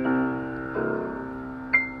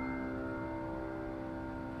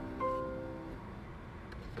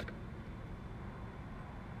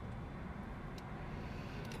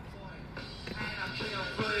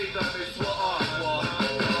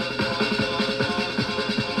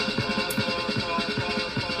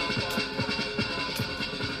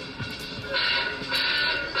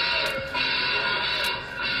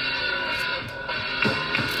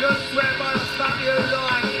 Just swear by the stuff you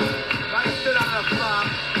like. They stood on the farm.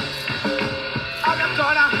 I'm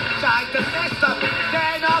gonna take the mess up,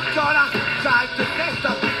 then I'm gonna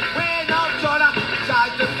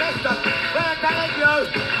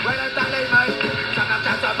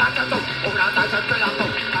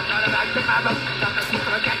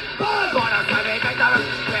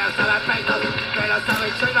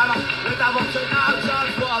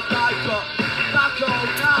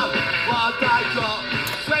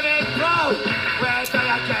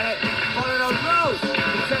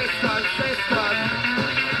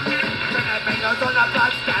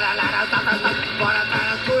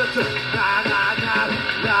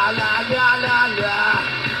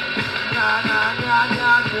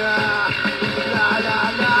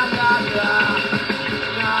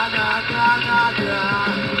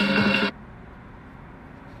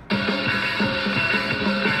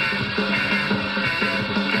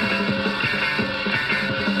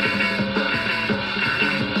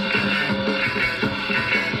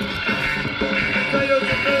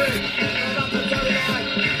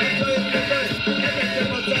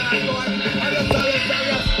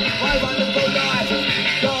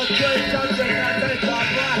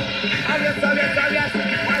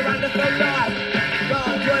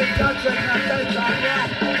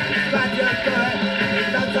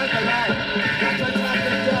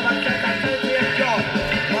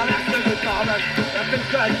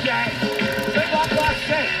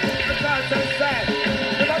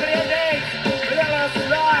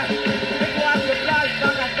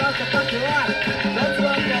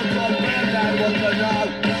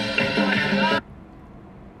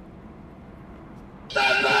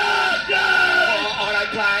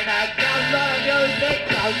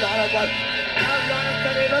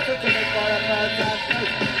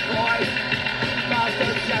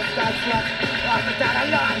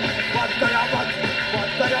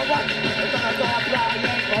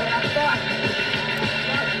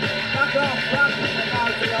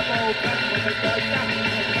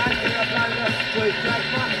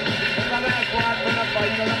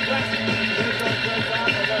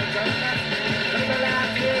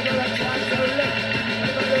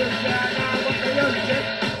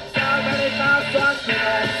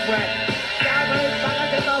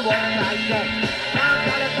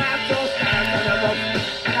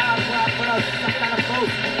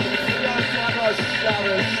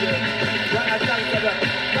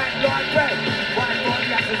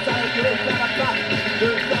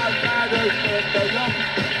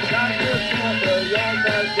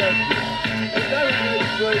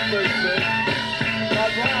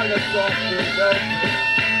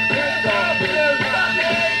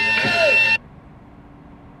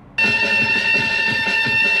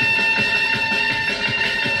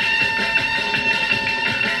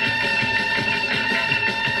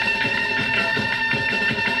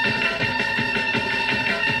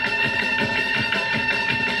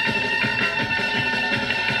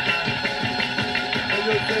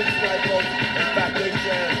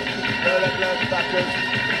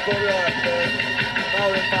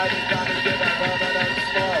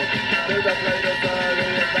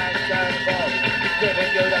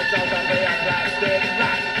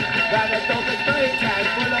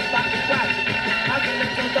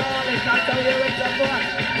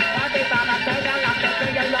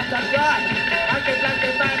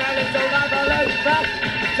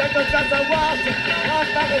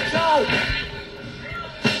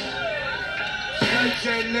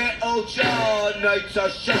Little John needs a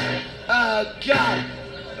shot, a gun.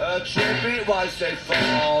 A tribute was they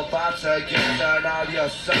fall, but to get to know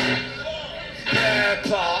yourself. Hair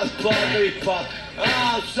parts, body parts,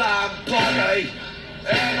 oh somebody.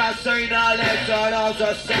 Ever seen a lizard of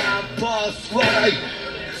the sample sweaty?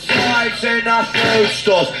 Signs in the food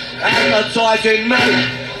stores, advertising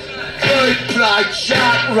me. Food plate,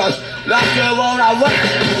 shark roast, like you wanna work.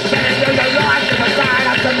 Sending you the light to the side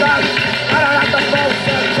of the road. I don't have the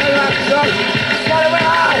bullshit, so you have to go. Swallow it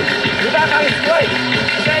out, you're back on the street.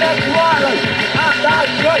 Say that quietly, I'm not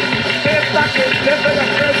straight. Be a fucking different than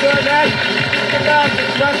prison then. Think about the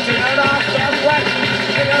question and ask that way.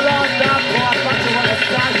 Sing along down for a bunch of what it's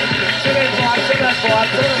like. Sing it for, till the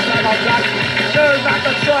time I'm done. Doing back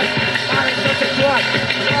the choice, man, it's such a joy.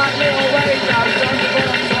 Right little way now, don't you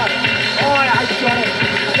want to try. Oh, I got it,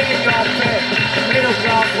 sing your bit. Middle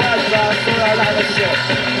class, where's love, do a lot of shit.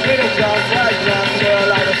 Middle class, where's love, do a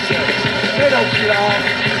lot of shit. Middle class,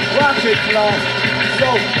 working class, so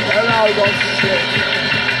a lot of shit.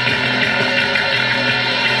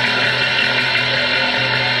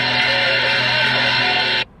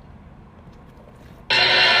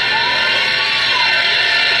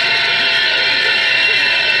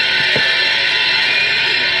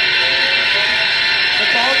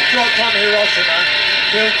 On Hiroshima,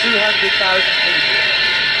 killed 200,000 people.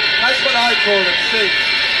 That's what I call them, see?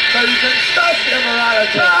 So you can stop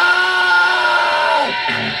immorality.